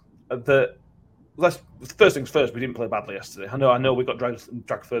spells. First things first, we didn't play badly yesterday. I know we got dragged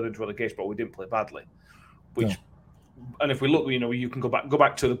further into relegation, but we didn't play badly. And if we look, you can go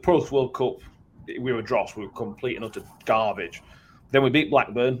back to the Post World Cup. We were dross. We were complete and utter garbage. Then we beat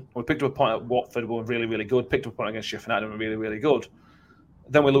Blackburn. We picked up a point at Watford. We were really, really good. Picked up a point against Sheffield United. We were really, really good.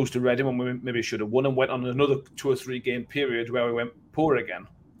 Then we lose to Reading when we maybe should have won, and went on another 2 or 3 game period where we went poor again.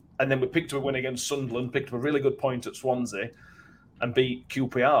 And then we picked up a win against Sunderland, picked up a really good point at Swansea, and beat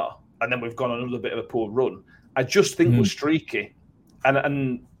QPR. And then we've gone on another bit of a poor run. I just think we're streaky,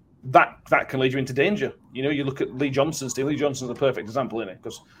 and that can lead you into danger. You look at Lee Johnson. Lee Johnson's a perfect example, isn't it?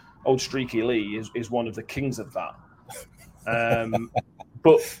 Because old streaky Lee is one of the kings of that.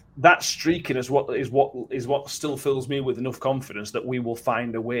 But that streakiness is what still fills me with enough confidence that we will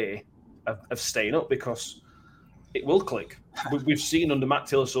find a way of staying up, because it will click. We've seen under Matt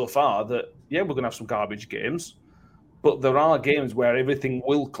Taylor so far that, we're going to have some garbage games, but there are games where everything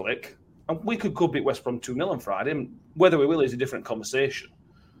will click, and we could go beat West Brom 2-0 on Friday. And whether we will is a different conversation.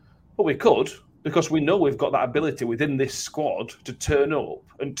 But we could, because we know we've got that ability within this squad to turn up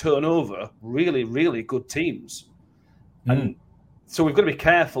and turn over really, really good teams. And so we've got to be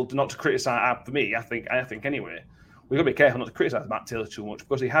careful not to criticise. For me, I think anyway, we've got to be careful not to criticise Matt Taylor too much,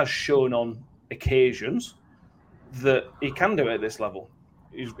 because he has shown on occasions that he can do it at this level.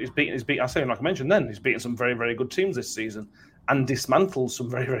 He's beaten. I say, like I mentioned, then he's beaten some very, very good teams this season, and dismantled some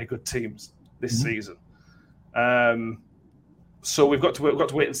very, very good teams this season. So we've got to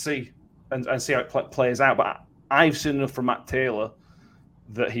wait and see and see how it plays out. But I've seen enough from Matt Taylor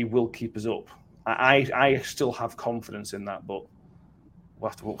that he will keep us up. I still have confidence in that, but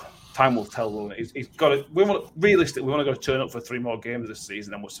time will tell. He's got to. Realistically, we want to go turn up for 3 more games this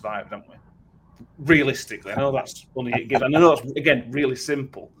season, and we'll survive, don't we? Realistically, I know that's only a given. I know that's, again, really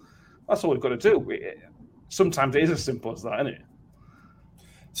simple. That's all we've got to do. Sometimes it is as simple as that, isn't it?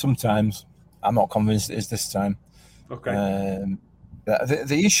 Sometimes. I'm not convinced it is this time. Okay.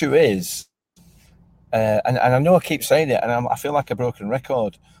 The issue is, and I know I keep saying it, and I feel like a broken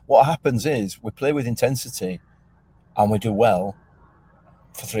record. What happens is we play with intensity and we do well,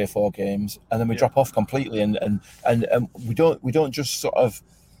 for 3 or 4 games, and then we drop off completely, and we don't just sort of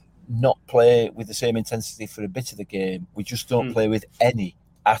not play with the same intensity for a bit of the game. We just don't play with any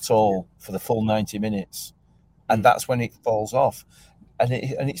at all for the full 90 minutes, and that's when it falls off. And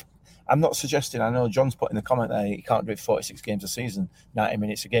it's. I'm not suggesting. I know John's put in the comment there you can't do it 46 games a season, 90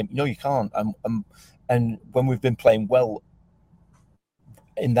 minutes a game. No, you can't. And when we've been playing well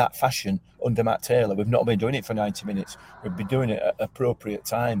in that fashion under Matt Taylor, we've not been doing it for 90 minutes. We've been doing it at appropriate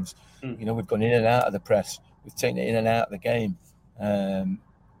times. We've gone in and out of the press. We've taken it in and out of the game, and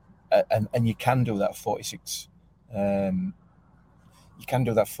you can do that 46. You can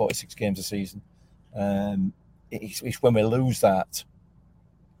do that 46 games a season. It's when we lose that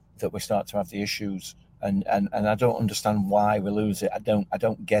we start to have the issues, and I don't understand why we lose it. I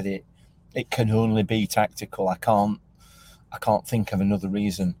don't get it. It can only be tactical. I can't think of another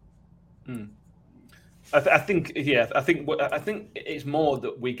reason. I think it's more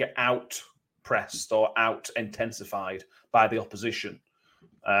that we get out pressed or out intensified by the opposition.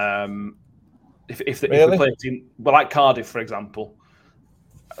 If we play a team, well, like Cardiff, for example,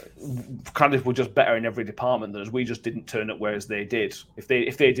 Cardiff were just better in every department than us. We just didn't turn up, whereas they did. If they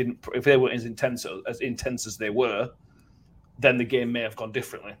weren't as intense as they were, then the game may have gone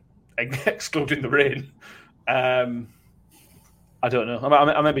differently, excluding the rain. I don't know.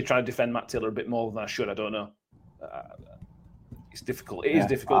 I may be trying to defend Matt Taylor a bit more than I should. I don't know. It's difficult. It is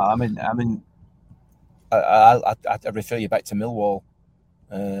difficult. I refer you back to Millwall.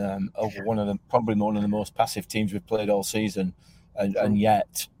 Over probably one of the most passive teams we've played all season. And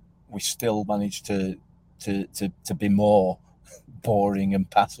yet we still managed to be more boring and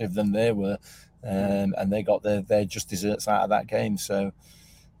passive than they were, and they got their just desserts out of that game. So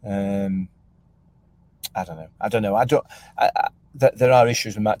I don't know. There are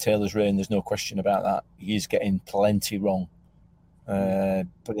issues with Matt Taylor's reign. There's no question about that. He's getting plenty wrong. But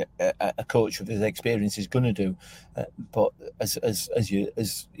a coach with his experience is going to do. But as you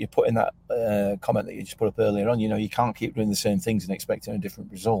put in that comment that you just put up earlier on, you can't keep doing the same things and expecting a different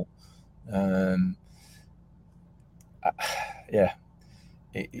result. Well, I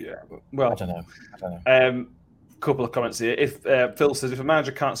don't know. Couple of comments here. If Phil says, if a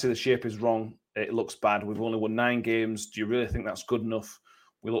manager can't see the shape is wrong, it looks bad. We've only won 9 games. Do you really think that's good enough?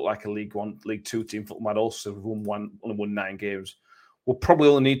 We look like a League 1, League 2 team. Football also we've only won 9 games. We'll probably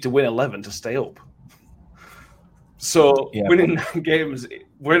only need to win 11 to stay up. So winning 9 games,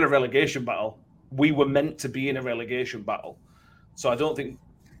 we're in a relegation battle. We were meant to be in a relegation battle. So I don't think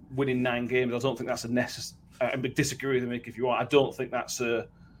winning 9 games, I don't think that's a necessary. I disagree with Mick if you want. I don't think that's a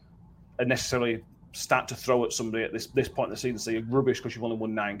necessarily stat to throw at somebody at this point in the season. Say you're rubbish because you've only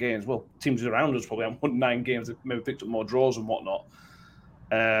won 9 games. Well, teams around us probably haven't won 9 games. They've maybe picked up more draws and whatnot.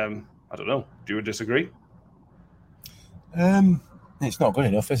 I don't know. Do you disagree? It's not good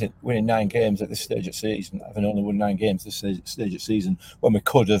enough, is it? Winning 9 games at this stage of season, having only won 9 games this stage of season, when we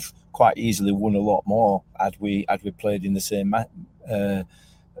could have quite easily won a lot more had we played in the same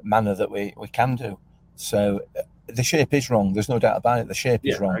manner that we can do. So the shape is wrong. There's no doubt about it. The shape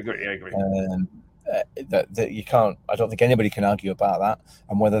is wrong. I agree. That you can't. I don't think anybody can argue about that.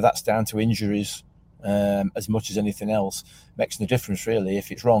 And whether that's down to injuries as much as anything else makes no difference really.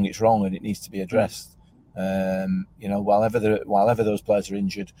 If it's wrong, and it needs to be addressed. Whilever those players are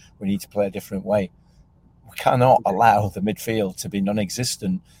injured, we need to play a different way. We cannot allow the midfield to be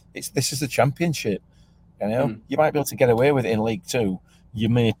non-existent. This is the Championship. You might be able to get away with it in League 2. You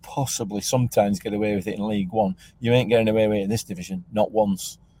may possibly sometimes get away with it in League 1. You ain't getting away with it in this division. Not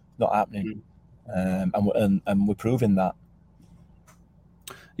once. Not happening. And we're proving that.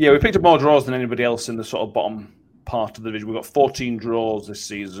 Yeah, we picked up more draws than anybody else in the sort of bottom part of the division. We've got 14 draws this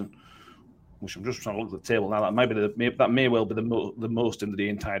season, which I'm just trying to look at the table now. That may well be the most in the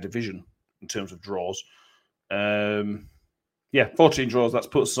entire division in terms of draws. 14 draws.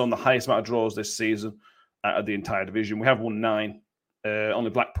 That puts us on the highest amount of draws this season out of the entire division. We have won 9. Only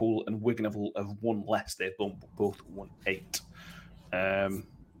Blackpool and Wigan have won less. They've both won 8.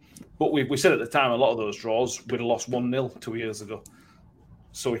 But we said at the time a lot of those draws we'd have lost 1-0 2 years ago.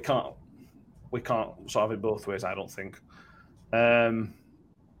 So we can't sort of have it both ways, I don't think.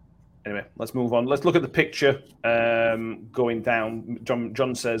 Anyway, let's move on. Let's look at the picture going down.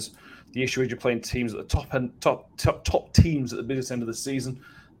 John says the issue is you're playing teams at the top teams at the business end of the season.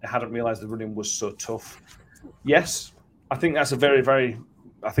 They hadn't realised the running was so tough. Yes, I think that's a very, very.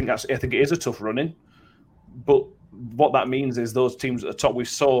 I think it is a tough running, but what that means is those teams at the top we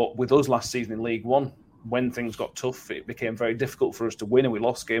saw with us last season in League 1. When things got tough, it became very difficult for us to win, and we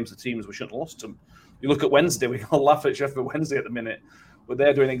lost games to teams we shouldn't have lost them. You look at Wednesday, we can laugh at Sheffield Wednesday at the minute, but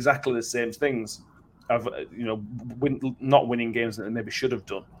they're doing exactly the same things. of not winning games that they maybe should have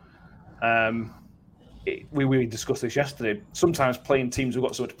done. We discussed this yesterday. Sometimes playing teams who've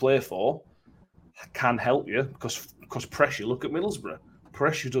got so much to play for can help you because pressure. Look at Middlesbrough.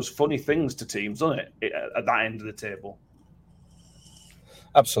 Pressure does funny things to teams, doesn't it? At that end of the table.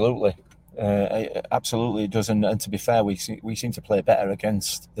 Absolutely. Absolutely it does. And to be fair, we seem to play better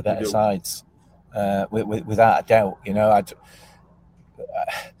against the better sides, without a doubt.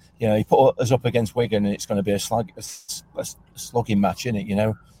 You put us up against Wigan, and it's going to be a slugging match, isn't it?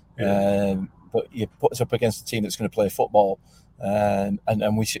 Yeah. But you put us up against a team that's going to play football, and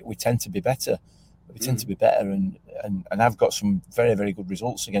we tend to be better. We tend to be better, and I've got some very, very good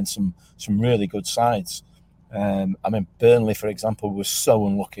results against some really good sides. Burnley, for example, was so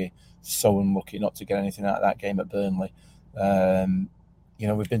unlucky not to get anything out of that game at Burnley.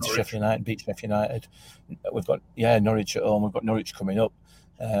 We've been to Sheffield United, beat Sheffield United. We've got Norwich at home. We've got Norwich coming up.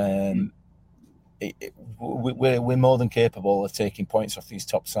 We're more than capable of taking points off these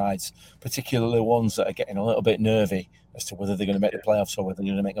top sides, particularly the ones that are getting a little bit nervy as to whether they're going to make the playoffs or whether they're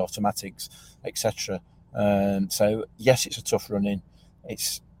going to make automatics, etc. So yes, it's a tough run in.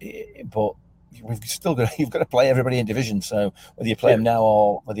 But you've got to play everybody in division. So whether you play them now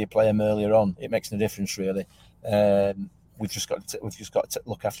or whether you play them earlier on, it makes no difference really. We've just got to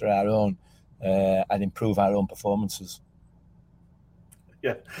look after our own and improve our own performances.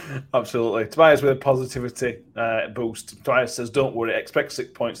 Yeah, absolutely. Tobias with a positivity boost. Tobias says, "Don't worry, expect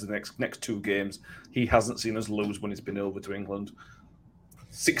 6 points in the next 2 games. He hasn't seen us lose when he's been over to England.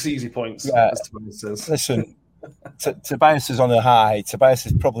 6 easy points." Yeah. As Tobias says. Listen, Tobias is on a high. Tobias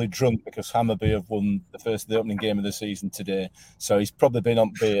is probably drunk because Hammarby have won the opening game of the season today. So he's probably been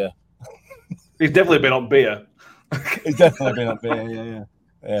on beer. He's definitely been on beer. He's definitely been on beer.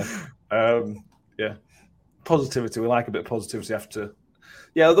 Yeah. Positivity. We like a bit of positivity after.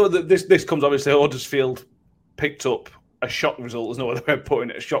 Yeah, although this comes obviously, Huddersfield picked up a shock result. There's no other way of putting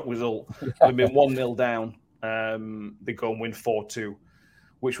it. A shock result. They've been 1-0 down. They go and win 4-2,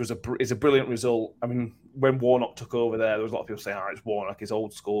 which was is a brilliant result. I mean, when Warnock took over there was a lot of people saying, it's Warnock, he's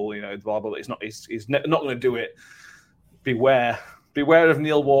old school, blah, blah, blah. He's not going to do it. Beware of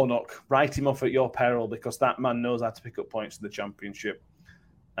Neil Warnock. Write him off at your peril because that man knows how to pick up points in the Championship.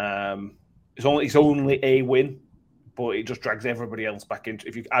 It's only a win, but it just drags everybody else back into.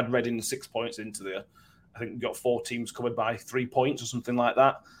 If you add Reading 6 points into there, I think you've got 4 teams covered by 3 points or something like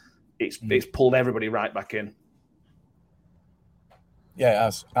that. It's pulled everybody right back in. Yeah, it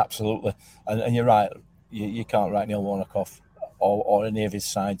has, absolutely. And you're right. You can't write Neil Warnock off or any of his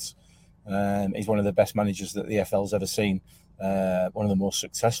sides. He's one of the best managers that the EFL's ever seen. One of the most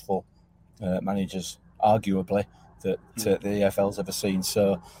successful managers, arguably, that the EFL's ever seen.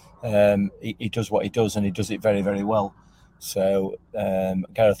 So he does what he does, and he does it very, very well. So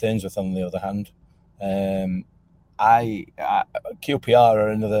Gareth Ainsworth, on the other hand, QPR are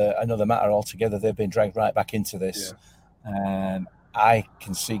another matter altogether. They've been dragged right back into this. Yeah. I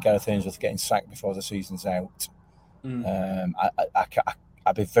can see Gareth Ainsworth getting sacked before the season's out.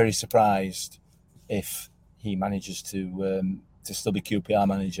 I'd be very surprised if he manages to still be QPR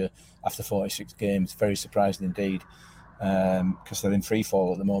manager after 46 games. Very surprised indeed, because they're in free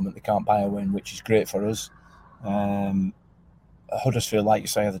fall at the moment. They can't buy a win, which is great for us. Huddersfield, like you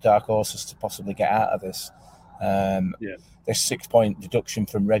say, are the dark horses to possibly get out of this. This 6 point deduction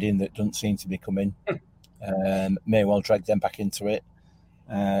from Reading that doesn't seem to be coming may well drag them back into it.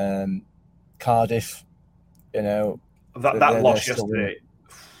 Cardiff, that loss yesterday,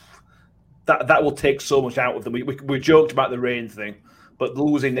 that will take so much out of them. We joked about the rain thing, but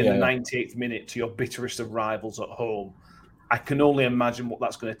losing in the 98th minute to your bitterest of rivals at home, I can only imagine what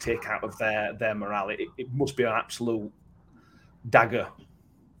that's going to take out of their morale. It must be an absolute dagger.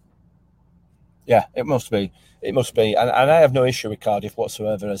 Yeah, it must be. And I have no issue with Cardiff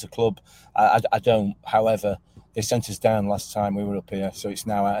whatsoever as a club. I don't. However, they sent us down last time we were up here, so it's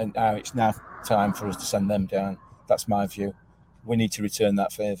now time for us to send them down. That's my view. We need to return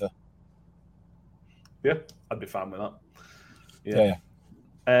that favour. Yeah, I'd be fine with that.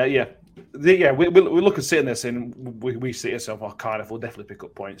 We look at sitting there saying we see ourselves, Cardiff will definitely pick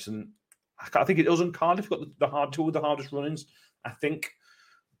up points, and I think it does. And Cardiff got two of the hardest run-ins. I think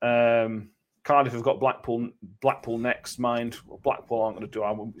Cardiff have got Blackpool next. Mind Blackpool aren't going to do.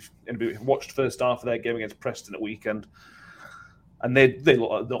 I watched the first half of their game against Preston at weekend, and they look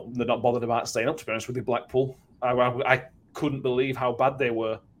like they're not bothered about staying up. To be honest with you, Blackpool, I couldn't believe how bad they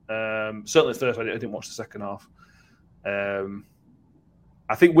were. Certainly the first, I didn't watch the second half.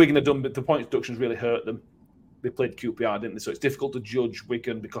 I think Wigan have done, but the point deductions really hurt them. They played QPR, didn't they? So it's difficult to judge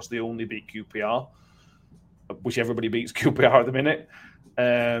Wigan because they only beat QPR, which everybody beats QPR at the minute.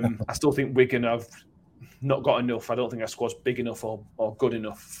 I still think Wigan have not got enough. I don't think our squad's big enough or good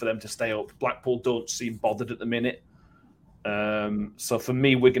enough for them to stay up. Blackpool don't seem bothered at the minute. So for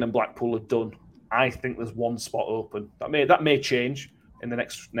me, Wigan and Blackpool are done. I think there's one spot open. That may change in the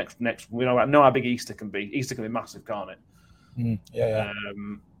next. We know how big Easter can be. Easter can be massive, can't it? Yeah.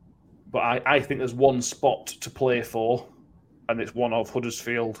 But I think there's one spot to play for, and it's one of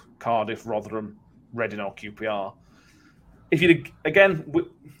Huddersfield, Cardiff, Rotherham, Reading, or QPR. If you again,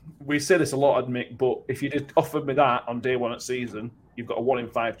 we say this a lot, Mick, but if you just offered me that on day one of season, you've got a 1 in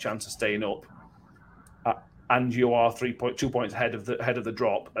 5 chance of staying up, and you are 2 points ahead of the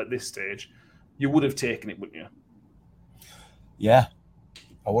drop at this stage, you would have taken it, wouldn't you? Yeah,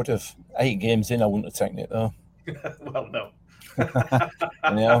 I would have. 8 games in, I wouldn't have taken it though. Well, no.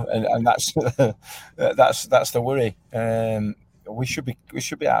 and that's the worry. We should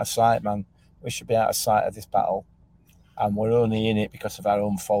be out of sight, man. We should be out of sight of this battle, and we're only in it because of our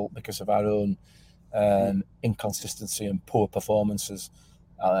own fault, because of our own inconsistency and poor performances,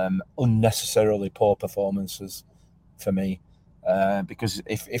 unnecessarily poor performances for me. Because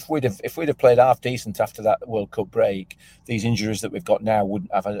if we'd have played half decent after that World Cup break, these injuries that we've got now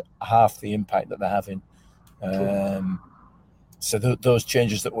wouldn't have half the impact that they're having. So those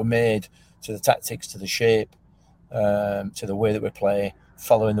changes that were made to the tactics, to the shape, to the way that we play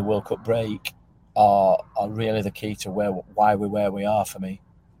following the World Cup break are really the key to why we're where we are for me.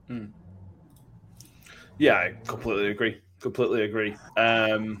 Yeah, I completely agree.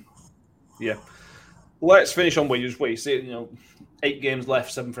 Yeah. Let's finish on where you see, 8 games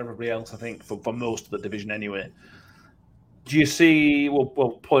left, 7 for everybody else, I think, for most of the division anyway. Do you see, we'll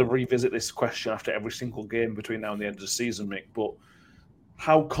probably revisit this question after every single game between now and the end of the season, Mick, but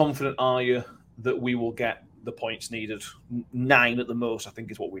how confident are you that we will get the points needed? 9 at the most, I think,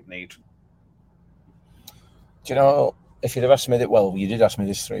 is what we'd need. Do you know, if you'd have asked me that, well, you did ask me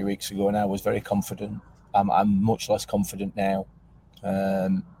this 3 weeks ago, and I was very confident. I'm much less confident now.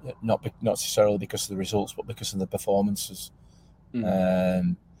 Not necessarily because of the results, but because of the performances.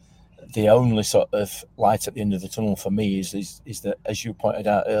 The only sort of light at the end of the tunnel for me is that, as you pointed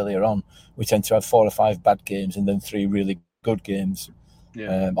out earlier on, we tend to have 4 or 5 bad games and then 3 really good games,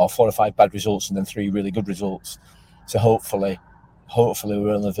 or 4 or 5 bad results and then 3 really good results. So hopefully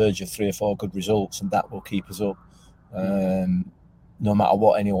we're on the verge of 3 or 4 good results, and that will keep us up, no matter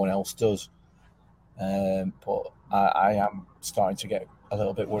what anyone else does. But I am starting to get a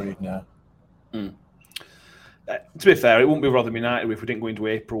little bit worried now. To be fair, it wouldn't be Rotherham United if we didn't go into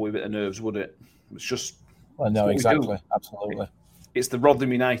April with a bit of nerves, would it? It's just... Well, no, exactly. Absolutely. It's the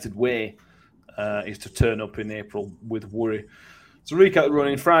Rotherham United way, is to turn up in April with worry. So recap the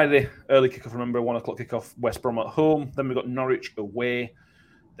running Friday, early kickoff, remember, 1 o'clock kickoff, West Brom at home. Then we've got Norwich away.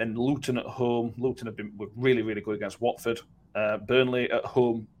 Then Luton at home. Luton were really, really good against Watford. Burnley at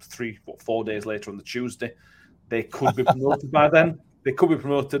home 4 days later on the Tuesday. They could be promoted by then. They could be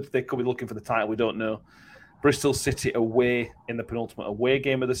promoted. They could be looking for the title. We don't know. Bristol City away in the penultimate away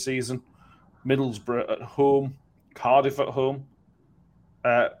game of the season. Middlesbrough at home. Cardiff at home.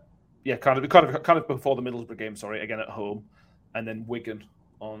 Cardiff before the Middlesbrough game, again at home. And then Wigan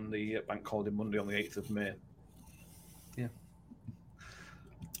on the bank holiday Monday on the 8th of May. Yeah.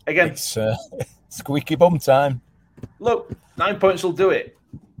 Again. It's squeaky bum time. Look, 9 points will do it.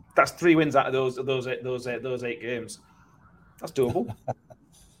 That's 3 wins out of those 8 games. That's doable.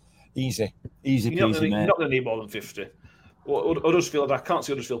 Easy peasy, You're mate. not going to need more than 50. Huddersfield, I can't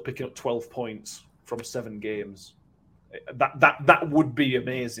see Huddersfield picking up 12 points from 7 games. That would be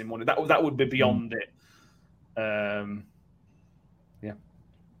amazing, wouldn't it? That would be beyond it. Yeah.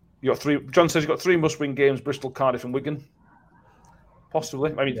 You got 3. John says you've got 3 must-win games: Bristol, Cardiff, and Wigan.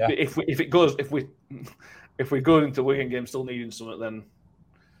 Possibly. I mean, if we go into Wigan game still needing something, then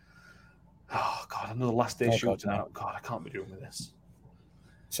another last day shootout. God, I can't be doing with this.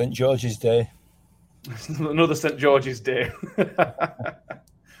 St. George's Day. Another St. George's Day.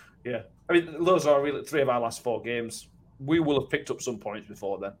 Yeah. I mean, those are really 3 of our last 4 games. We will have picked up some points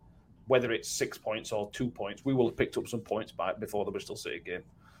before then. Whether it's 6 points or 2 points, we will have picked up some points before the Bristol City game.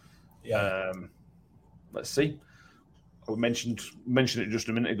 Yeah. Let's see. I mentioned it just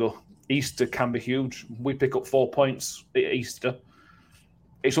a minute ago. Easter can be huge. We pick up 4 points at Easter.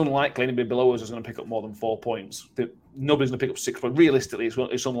 It's unlikely anybody below us is going to pick up more than 4 points. Nobody's going to pick up 6 points. Realistically,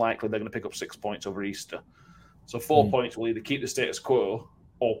 it's unlikely they're going to pick up 6 points over Easter. So 4 points will either keep the status quo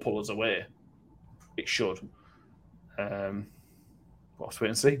or pull us away. It should. We'll have to wait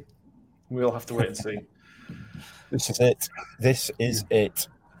and see. We'll have to wait and see. This is it. This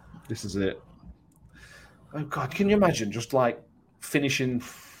is it. Oh, God, can you imagine just like finishing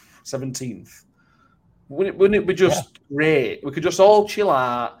 17th? Wouldn't it be just great? We could just all chill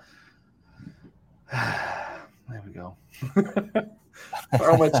out. There we go.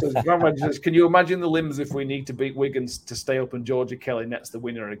 Grandma says, can you imagine the limbs if we need to beat Wigan to stay up and Georgie Kelly nets the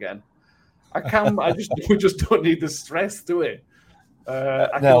winner again? I can. We just don't need the stress, do we?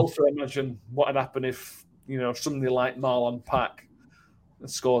 I can also imagine what would happen if somebody like Marlon Pack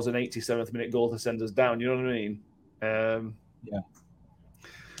scores an 87th minute goal to send us down. You know what I mean? Yeah.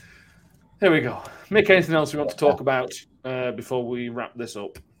 There we go. Mick, anything else we want to talk about before we wrap this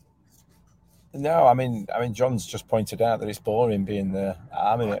up? No, I mean, John's just pointed out that it's boring being there.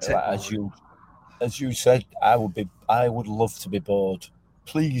 I mean, as you said, I would love to be bored.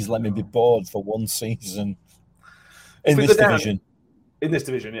 Please let me be bored for one season in this division. In this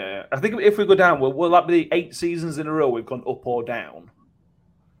division, yeah. I think if we go down, will that be 8 seasons in a row we've gone up or down?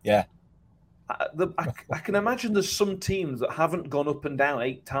 Yeah. I can imagine there's some teams that haven't gone up and down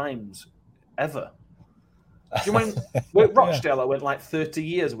 8 times ever. Do you mind? Rochdale, I went like 30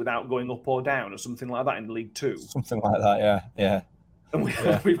 years without going up or down, or something like that in League Two. Something like that, yeah. And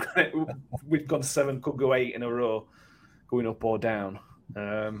we've gone 7, could go 8 in a row, going up or down.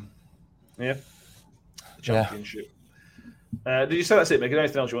 The championship. Did you say that's it, Mick?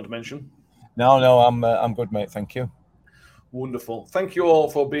 Anything else you want to mention? No, I'm good, mate. Thank you. Wonderful. Thank you all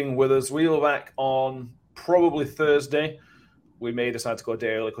for being with us. We'll be back on probably Thursday. We may decide to go a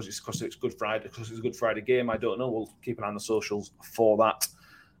day early because it's Good Friday. Because it's a Good Friday game. I don't know. We'll keep an eye on the socials for that.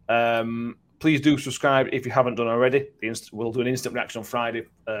 Please do subscribe if you haven't done already. We'll do an instant reaction on Friday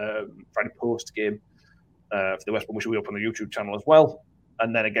post game for the West Brom, which will be up on the YouTube channel as well.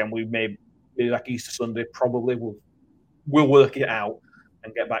 And then again, we may be like Easter Sunday. Probably we'll work it out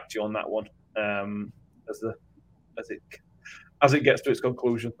and get back to you on that one as it gets to its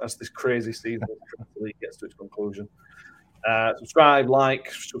conclusion. As this crazy season gets to its conclusion. Subscribe on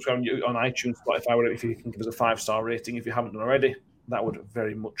iTunes, Spotify, whatever. If you can give us a 5-star rating, if you haven't done already, that would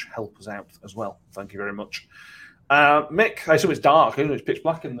very much help us out as well. Thank you very much. Mick, I assume it's dark, isn't it? It's pitch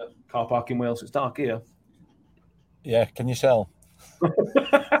black in the car park in Wales. It's dark here. Yeah, can you sell?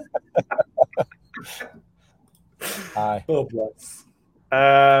 Hi. Oh, bless.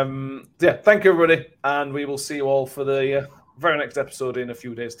 Thank you, everybody, and we will see you all for the very next episode in a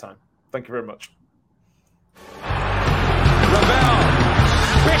few days' time. Thank you very much. Ravel,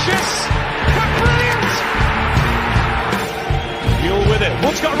 vicious, brilliant! Mule with it,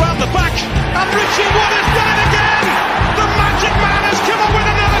 Wood's got round the back, and Richie Wood has done it again! The Magic Man has come up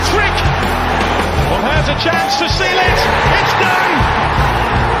with another trick! Well, here's a chance to seal it, it's done!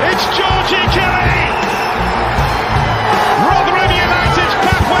 It's Georgie Kelly! Rotherham United's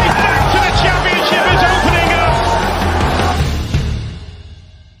pathway back to the Championship is opening up!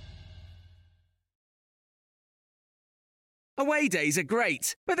 Away days are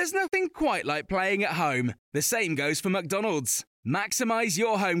great, but there's nothing quite like playing at home. The same goes for McDonald's. Maximise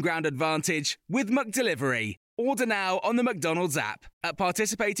your home ground advantage with McDelivery. Order now on the McDonald's app. At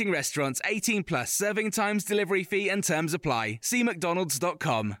participating restaurants, 18 plus serving times, delivery fee and terms apply. See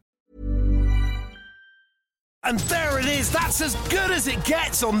mcdonalds.com. And there it is, that's as good as it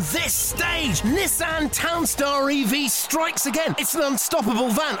gets on this stage. Nissan Townstar EV strikes again. It's an unstoppable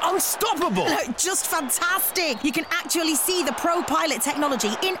van, unstoppable. Just fantastic. You can actually see the Pro Pilot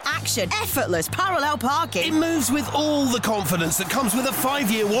technology in action. Effortless parallel parking. It moves with all the confidence that comes with a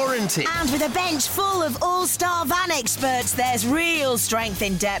 5-year warranty. And with a bench full of all-star van experts, there's real strength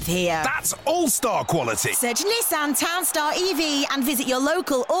in depth here. That's all-star quality. Search Nissan Townstar EV and visit your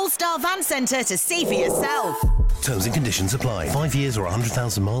local all-star van centre to see for yourself. Terms and conditions apply. 5 years or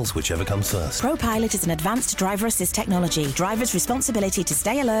 100,000 miles, whichever comes first. Pro Pilot is an advanced driver assist technology. Driver's responsibility to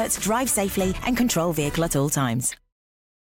stay alert, drive safely and control vehicle at all times.